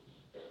no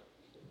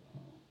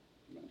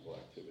mental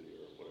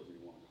activity, or whatever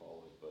you want to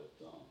call it. But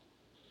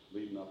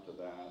leading up to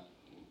that,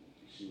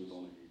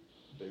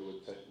 they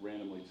would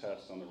randomly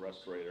test on the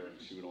respirator, and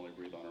she would only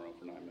breathe on her own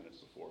for 9 minutes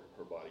before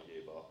her body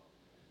gave up.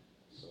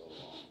 So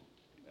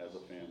as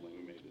a family,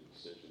 we made the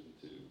decision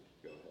to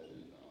go ahead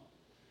and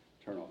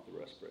turn off the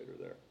respirator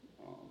there.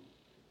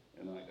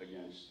 And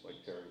again,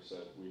 like Terry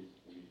said, we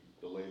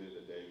delayed it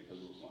a day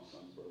because it was my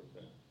son's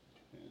birthday.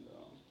 And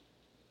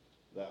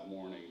that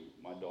morning,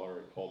 my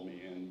daughter had called me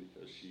in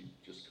because she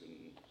just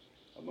couldn't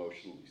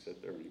emotionally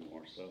sit there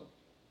anymore. So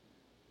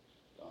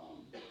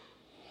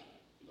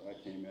I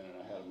came in and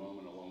I had a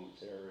moment alone with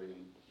Terry,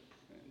 and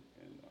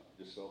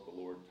just felt the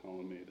Lord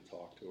telling me to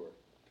talk to her,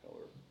 tell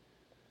her.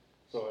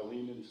 So I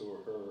leaned into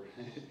her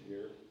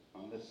here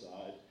on this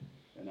side,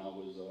 and I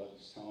was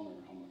just telling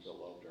her how much I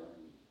loved her,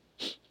 and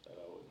that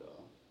I would,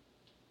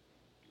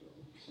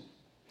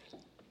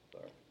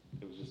 sorry,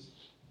 it was just,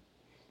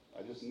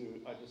 I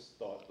just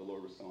thought the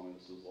Lord was telling me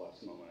this was the last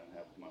moment I'd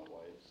have with my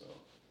wife. So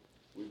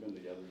we've been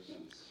together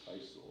since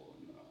high school,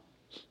 and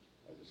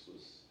I just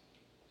was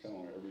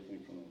telling her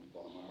everything from the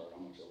bottom of my heart, how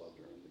much I loved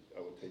her, and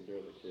I would take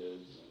care of the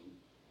kids. And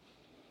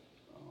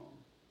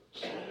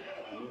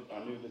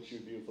I knew that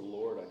you'd be with the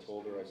Lord. I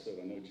told her, I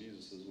said, I know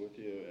Jesus is with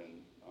you,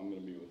 and I'm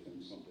going to be with him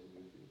someday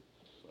with you.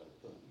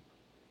 But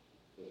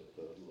that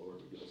the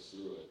Lord would get us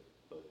through it.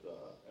 But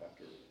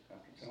after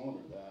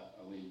telling her that,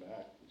 I leaned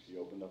back, and she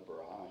opened up her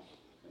eye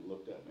and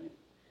looked at me.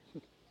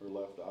 Her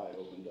left eye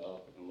opened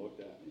up and looked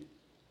at me.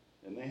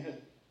 And they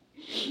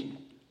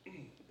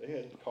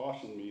had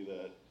cautioned me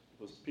that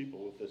with people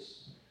with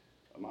this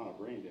amount of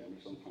brain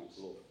damage, sometimes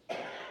they'll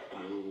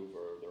move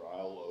or their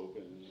eye will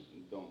open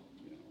and don't,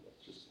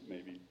 that's just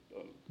maybe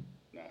a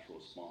natural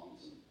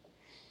response.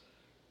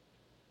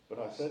 But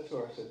I said to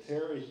her, I said,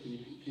 Terry,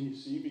 can you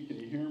see me? Can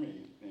you hear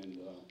me? And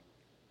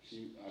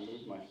I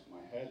moved my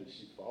head, and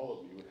she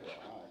followed me with her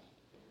eye.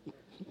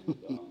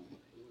 And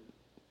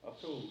up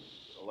till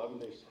 11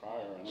 days prior,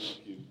 I don't know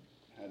if you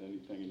had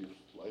anything in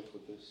your life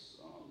with this.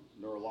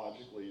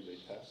 Neurologically, they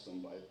test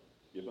them by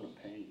giving them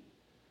pain.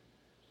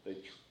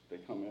 They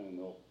come in and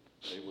they'll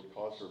they would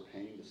cause her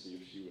pain to see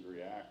if she would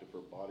react, if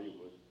her body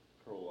would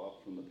curl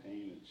up from the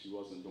pain, and she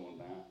wasn't doing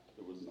that.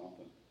 There was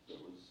nothing.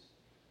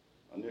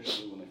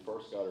 Initially, when they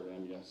first got her to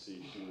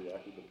MUSC, she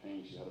reacted to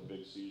pain. She had a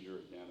big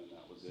seizure again, and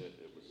that was it.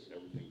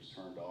 Everything was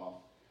turned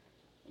off.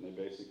 And they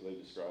basically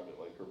described it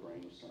like her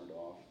brain was turned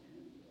off,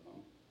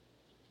 and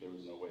there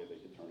was no way they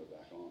could turn it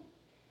back on.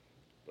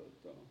 But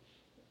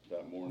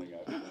that morning,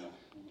 when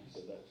I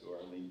said that to her,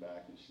 I leaned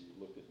back, and she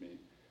looked at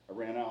me. I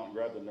ran out and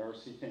grabbed the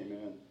nurse. He came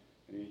in,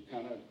 and he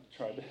kind of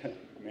tried to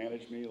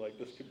manage me like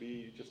this could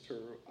be just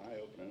her eye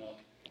opening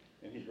up.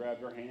 And he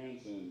grabbed her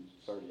hands and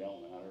started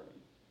yelling at her.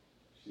 And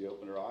she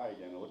opened her eye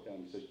again. I looked at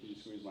him and said, "Can you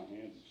squeeze my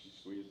hands?" And she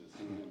squeezed his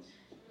hands.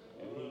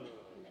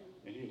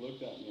 And he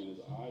looked at me, and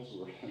his eyes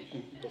were...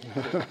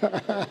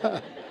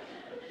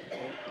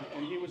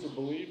 and he was a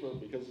believer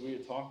because we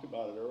had talked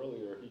about it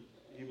earlier.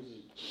 He was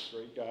a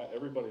great guy.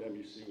 Everybody at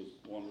MUC was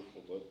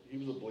wonderful, but he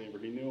was a believer.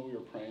 He knew we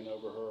were praying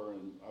over her,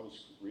 and I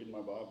was reading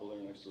my Bible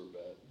there next to her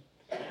bed.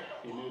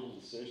 He knew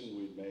the decision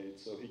we'd made,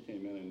 so he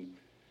came in and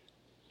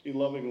he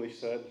lovingly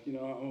said,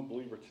 "I'm a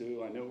believer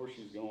too. I know where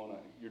she's going.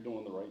 You're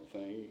doing the right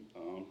thing."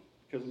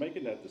 Because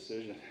making that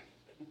decision,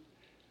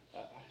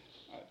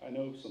 I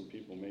know some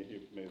people may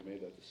have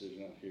made that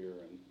decision out here,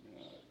 and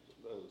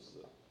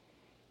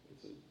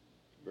it's a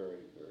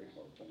very, very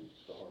hard thing.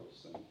 It's the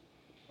hardest thing.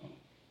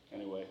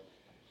 Anyway,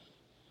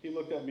 he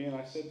looked at me, and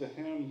I said to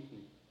him,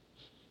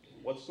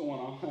 "What's going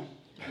on?"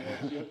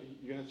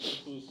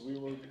 We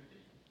were,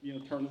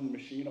 turning the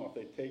machine off.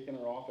 They'd taken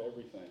her off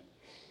everything.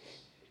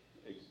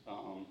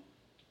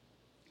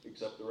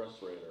 Except the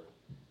respirator.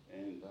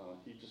 And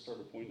he just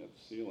started pointing at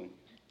the ceiling.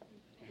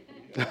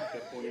 He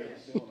kept pointing at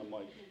the ceiling. I'm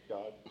like,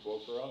 God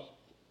woke her up.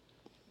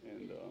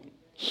 And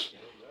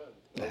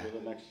over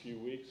the next few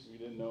weeks, we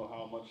didn't know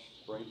how much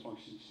brain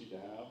function she'd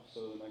have. So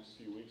the next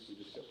few weeks, we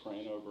just kept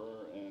praying over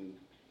her, and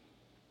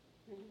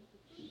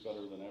she's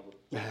better than ever.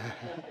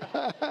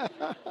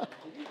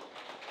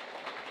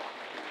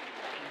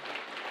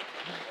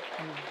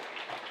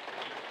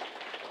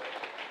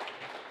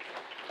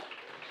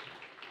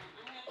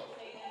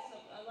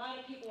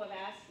 People have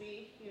asked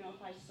me,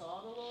 if I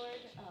saw the Lord.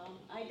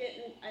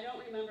 I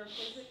don't remember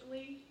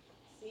physically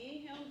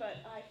seeing him, but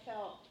I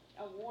felt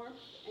a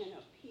warmth and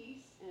a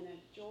peace and a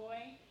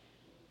joy.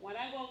 When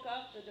I woke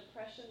up, the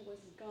depression was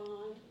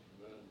gone.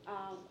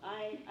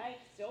 I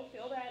still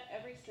feel that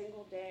every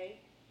single day.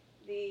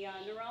 The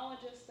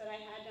neurologist that I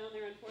had down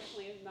there,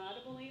 unfortunately, is not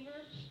a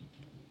believer.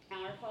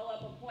 Our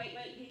follow-up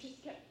appointment, he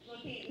just kept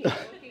looking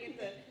at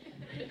the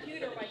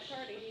computer, my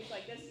chart, and he's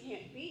like, "This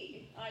can't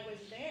be. I was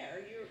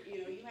there. You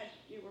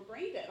were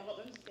brain dead all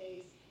those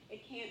days.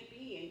 It can't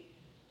be."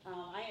 And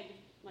I had to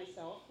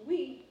myself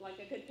like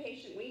a good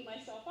patient, wean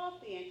myself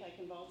off the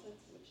anticonvulsants,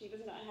 which he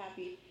was not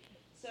happy.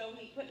 So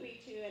he put me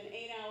to an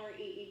 8-hour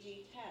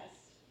EEG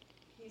test.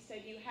 He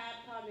said, "You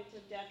have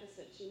cognitive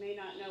deficits. You may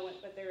not know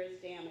it, but there is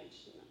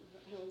damage."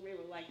 And we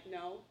were like,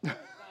 "No, God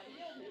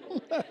healed me." So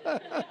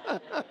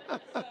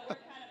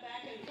we're kind of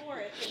back and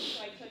forth. And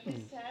so I took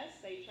his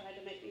test. They tried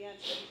to make me have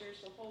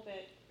seizures the whole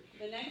bit.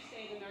 The next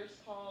day, the nurse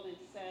called and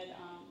said,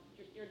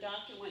 your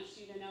doctor wants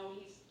you to know,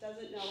 he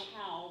doesn't know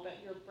how,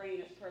 but your brain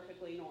is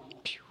perfectly normal.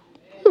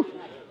 And I'm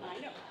like, I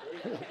know.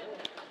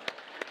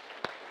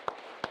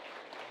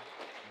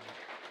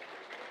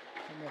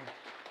 Amen.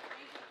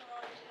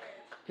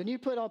 Can you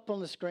put up on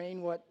the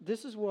screen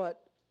this is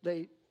what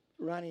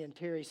Ronnie and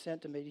Terry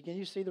sent to me. Can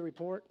you see the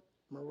report?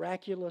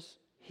 Miraculous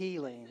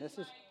healing. This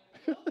is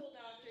my local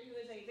doctor, who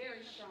is a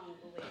very strong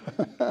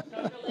believer.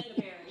 Dr. Linda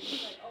Berry.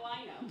 She's like, "Oh,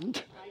 I know.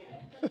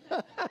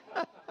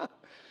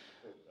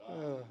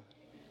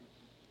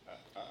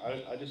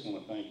 I just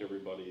want to thank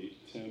everybody,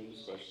 Tim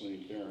especially,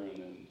 and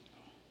Karen, and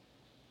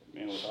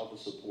man, without the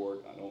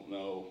support, I don't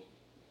know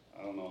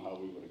how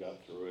we would have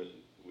got through it.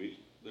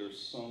 There's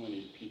so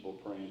many people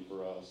praying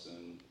for us,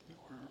 and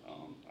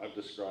I've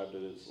described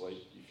it as like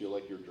you feel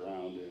like you're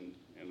drowned,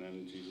 and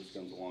then Jesus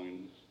comes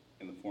along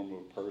in the form of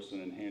a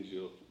person and hands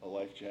you a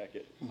life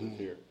jacket that's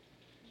here,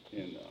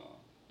 and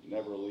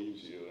never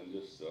leaves you. And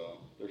just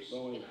there's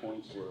so many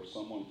points where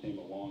someone came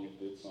along and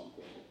did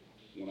something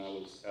when I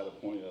was at a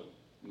point of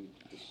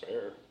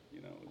despair,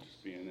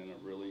 just being in a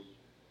really,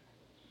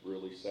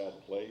 really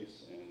sad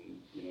place, and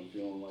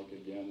feeling like,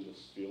 again,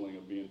 this feeling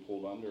of being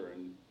pulled under,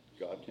 and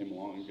God came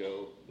along and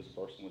this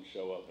person would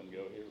show up and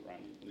go, "Here,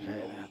 Ryan,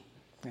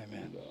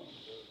 Amen.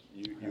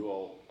 And you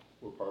all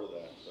were part of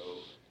that, so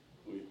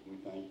we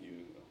thank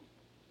you.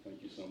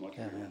 Thank you so much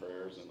for your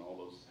prayers and all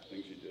those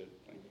things you did.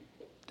 Thank you.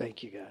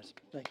 Thank you, guys.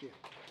 Thank you.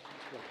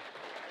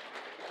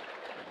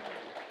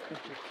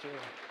 Thank you, sir.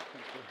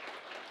 Thank you.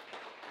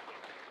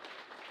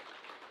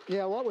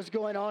 Yeah, what was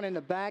going on in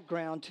the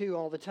background, too,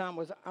 all the time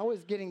was I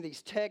was getting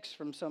these texts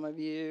from some of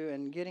you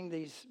and getting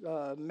these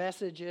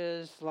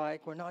messages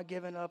like, "We're not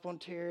giving up on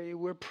Terry,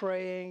 we're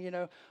praying,"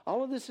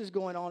 All of this is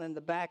going on in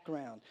the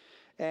background.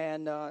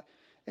 And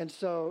And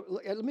so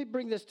let me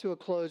bring this to a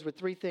close with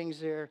three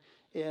things there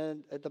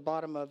at the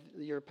bottom of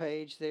your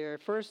page there.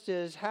 First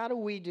is, how do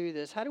we do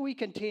this? How do we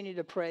continue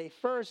to pray?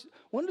 First,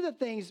 one of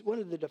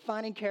the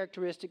defining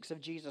characteristics of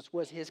Jesus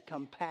was his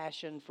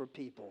compassion for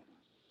people.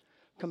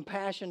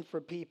 Compassion for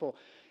people.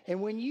 And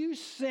when you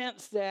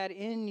sense that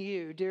in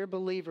you, dear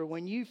believer,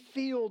 when you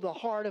feel the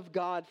heart of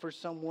God for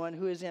someone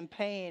who is in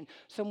pain,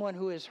 someone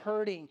who is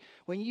hurting,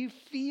 when you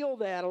feel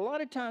that, a lot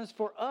of times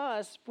for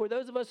us, for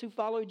those of us who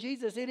follow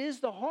Jesus, it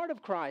is the heart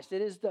of Christ.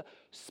 It is the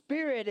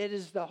Spirit. It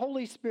is the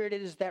Holy Spirit.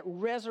 It is that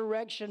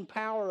resurrection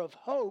power of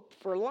hope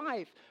for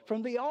life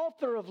from the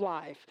author of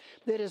life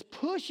that is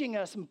pushing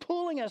us and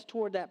pulling us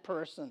toward that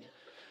person.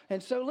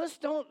 And so let's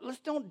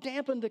don't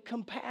dampen the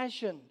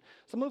compassion.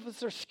 Some of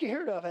us are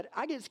scared of it.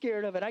 I get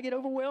scared of it. I get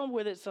overwhelmed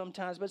with it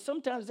sometimes. But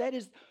sometimes that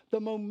is the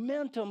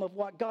momentum of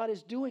what God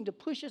is doing to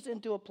push us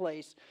into a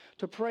place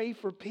to pray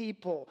for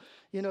people.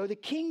 You know, the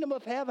kingdom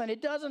of heaven, it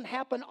doesn't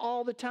happen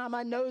all the time.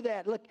 I know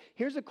that. Look,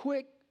 here's a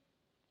quick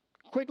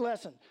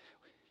lesson.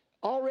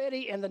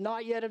 Already in the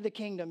not yet of the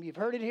kingdom. You've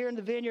heard it here in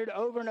the vineyard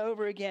over and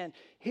over again.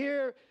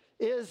 Here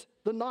is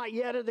the not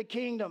yet of the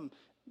kingdom.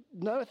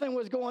 Nothing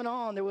was going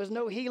on. There was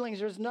no healings.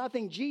 There's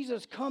nothing.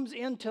 Jesus comes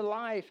into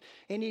life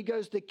and he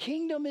goes, the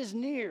kingdom is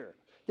near.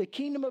 The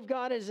kingdom of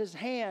God is his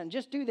hand.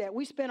 Just do that.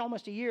 We spent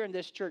almost a year in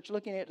this church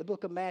looking at the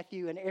book of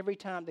Matthew, and every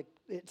time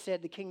it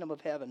said the kingdom of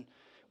heaven,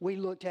 we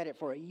looked at it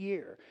for a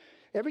year.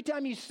 Every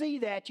time you see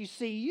that, you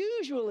see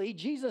usually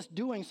Jesus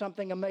doing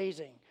something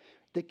amazing.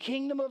 The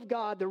kingdom of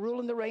God, the rule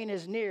and the reign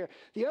is near.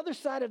 The other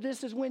side of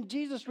this is when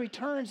Jesus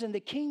returns and the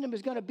kingdom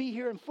is going to be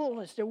here in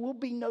fullness. There will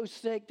be no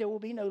sick. There will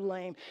be no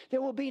lame.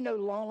 There will be no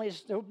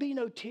loneliness. There will be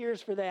no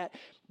tears for that.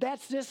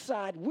 That's this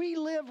side. We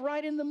live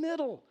right in the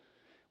middle.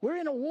 We're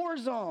in a war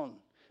zone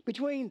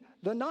between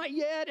the not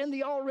yet and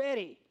the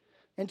already.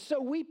 And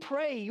so we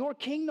pray, your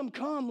kingdom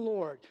come,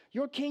 Lord.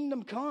 Your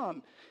kingdom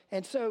come.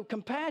 And so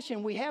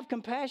compassion, we have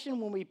compassion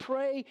when we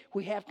pray.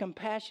 We have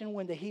compassion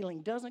when the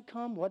healing doesn't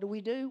come. What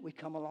do? We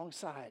come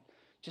alongside.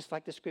 Just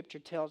like the scripture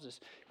tells us.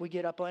 We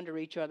get up under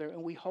each other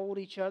and we hold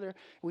each other.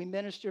 We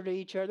minister to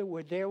each other.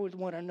 We're there with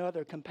one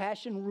another.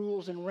 Compassion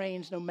rules and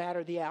reigns no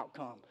matter the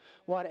outcome,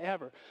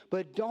 whatever.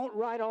 But don't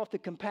write off the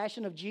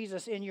compassion of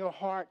Jesus in your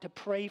heart to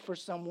pray for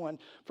someone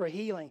for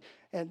healing.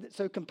 And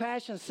so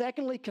compassion.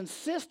 Secondly,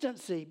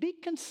 consistency. Be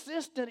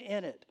consistent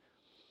in it.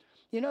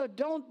 You know,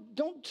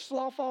 don't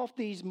slough off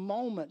these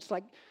moments.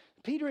 Like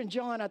Peter and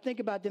John, I think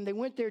about them. They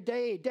went there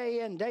day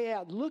in, day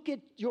out. Look at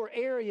your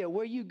area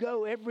where you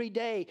go every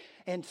day.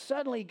 And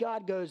suddenly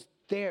God goes,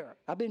 there.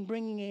 I've been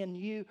bringing you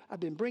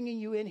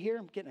in here.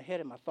 I'm getting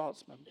ahead of my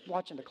thoughts. I'm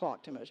watching the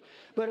clock too much.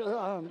 But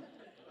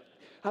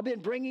I've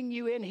been bringing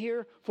you in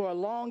here for a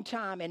long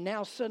time. And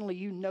now suddenly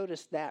you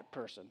notice that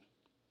person.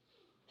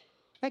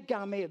 That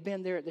guy may have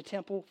been there at the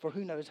temple for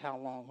who knows how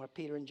long, where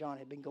Peter and John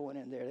had been going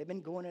in there. They've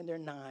been going in there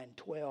 9,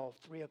 12,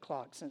 3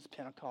 o'clock since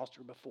Pentecost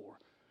or before.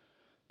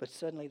 But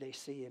suddenly they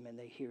see him and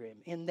they hear him.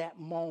 In that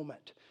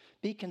moment,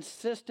 be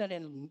consistent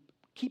in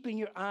keeping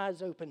your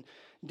eyes open,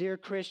 dear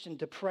Christian,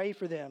 to pray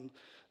for them.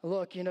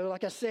 Look, you know,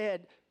 like I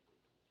said,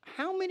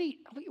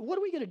 what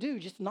are we going to do?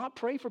 Just not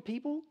pray for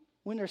people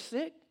when they're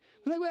sick?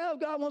 We're like, well,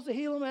 God wants to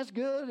heal them, that's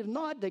good. If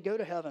not, they go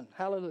to heaven.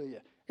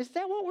 Hallelujah. Is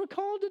that what we're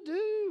called to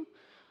do?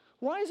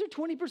 Why is there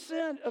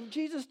 20% of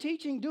Jesus'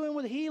 teaching doing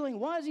with healing?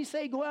 Why does he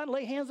say go out and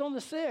lay hands on the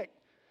sick?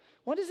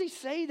 Why does he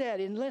say that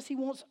unless he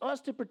wants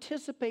us to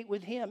participate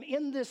with him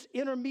in this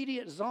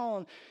intermediate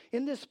zone,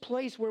 in this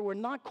place where we're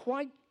not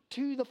quite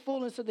to the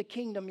fullness of the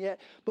kingdom yet,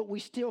 but we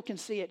still can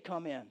see it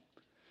come in.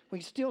 We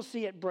can still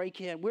see it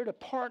break in. We're to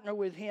partner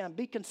with him.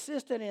 Be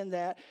consistent in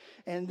that.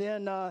 And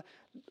then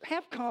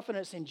have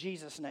confidence in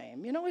Jesus'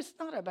 name. You know, it's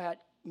not about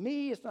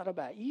me. It's not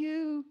about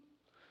you.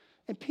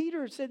 And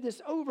Peter said this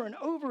over and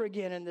over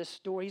again in this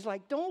story. He's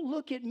like, don't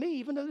look at me,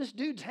 even though this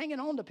dude's hanging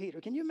on to Peter.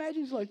 Can you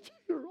imagine? He's like,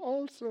 you're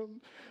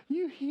awesome.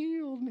 You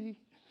healed me.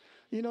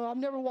 You know, I've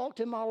never walked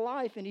in my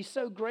life, and he's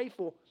so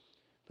grateful.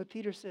 But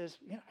Peter says,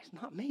 you know, it's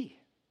not me.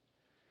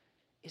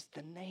 It's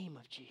the name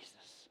of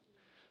Jesus.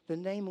 The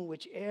name in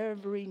which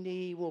every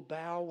knee will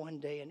bow one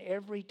day and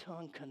every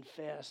tongue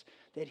confess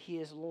that he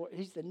is Lord.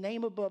 He's the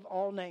name above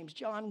all names.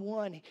 John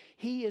 1,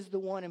 he is the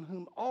one in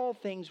whom all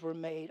things were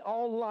made.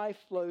 All life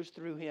flows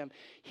through him.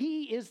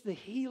 He is the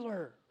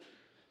healer.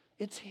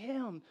 It's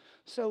him.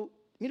 So,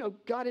 you know,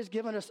 God has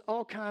given us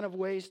all kind of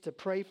ways to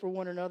pray for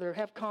one another.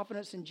 Have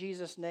confidence in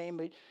Jesus'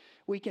 name.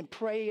 We can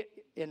pray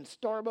in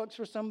Starbucks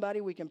for somebody.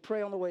 We can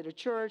pray on the way to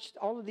church.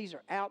 All of these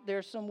are out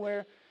there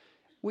somewhere.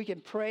 We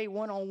can pray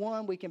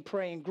one-on-one. We can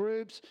pray in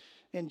groups.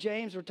 In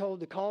James, we're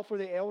told to call for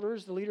the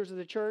elders, the leaders of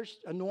the church,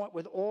 anoint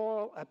with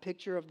oil, a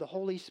picture of the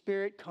Holy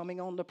Spirit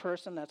coming on the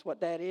person. That's what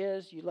that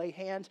is. You lay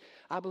hands.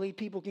 I believe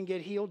people can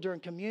get healed during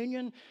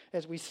communion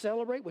as we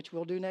celebrate, which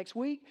we'll do next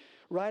week.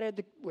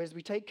 As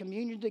we take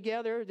communion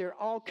together, there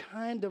are all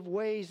kinds of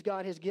ways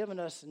God has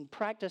given us and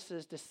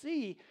practices to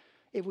see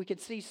if we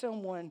could see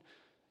someone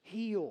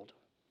healed.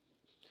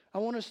 I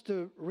want us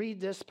to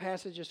read this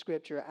passage of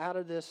Scripture out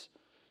of this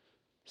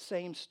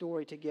same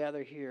story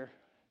together here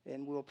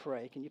and we'll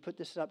pray. Can you put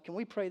this up? Can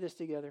we pray this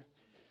together?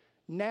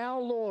 Now,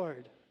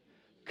 Lord,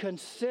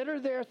 consider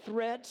their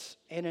threats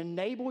and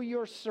enable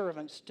your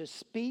servants to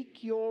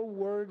speak your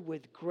word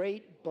with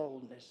great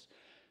boldness.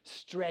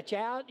 Stretch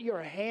out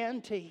your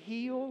hand to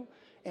heal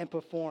and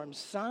perform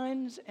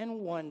signs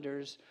and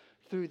wonders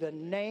through the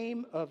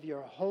name of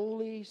your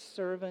holy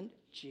servant,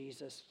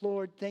 Jesus.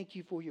 Lord, thank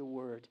you for your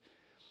word.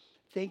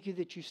 Thank you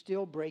that you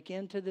still break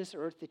into this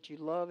earth that you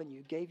love and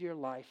you gave your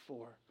life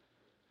for.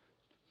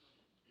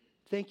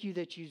 Thank you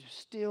that you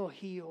still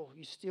heal,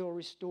 you still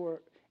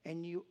restore,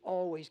 and you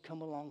always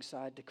come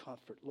alongside to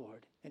comfort,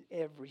 Lord, in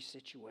every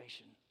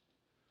situation.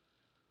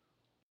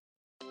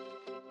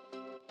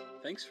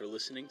 Thanks for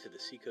listening to the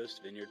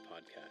Seacoast Vineyard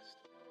Podcast.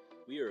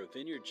 We are a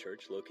vineyard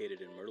church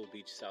located in Myrtle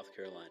Beach, South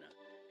Carolina,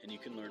 and you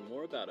can learn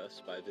more about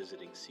us by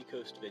visiting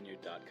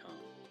seacoastvineyard.com.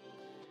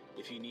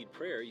 If you need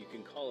prayer, you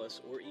can call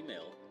us or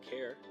email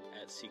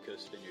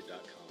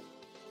care@seacoastvineyard.com.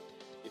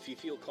 If you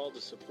feel called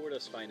to support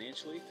us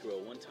financially through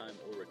a one-time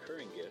or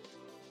recurring gift,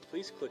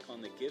 please click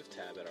on the Give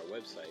tab at our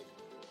website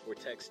or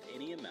text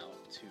any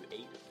amount to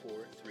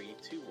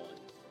 84321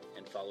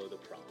 and follow the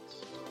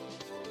prompts.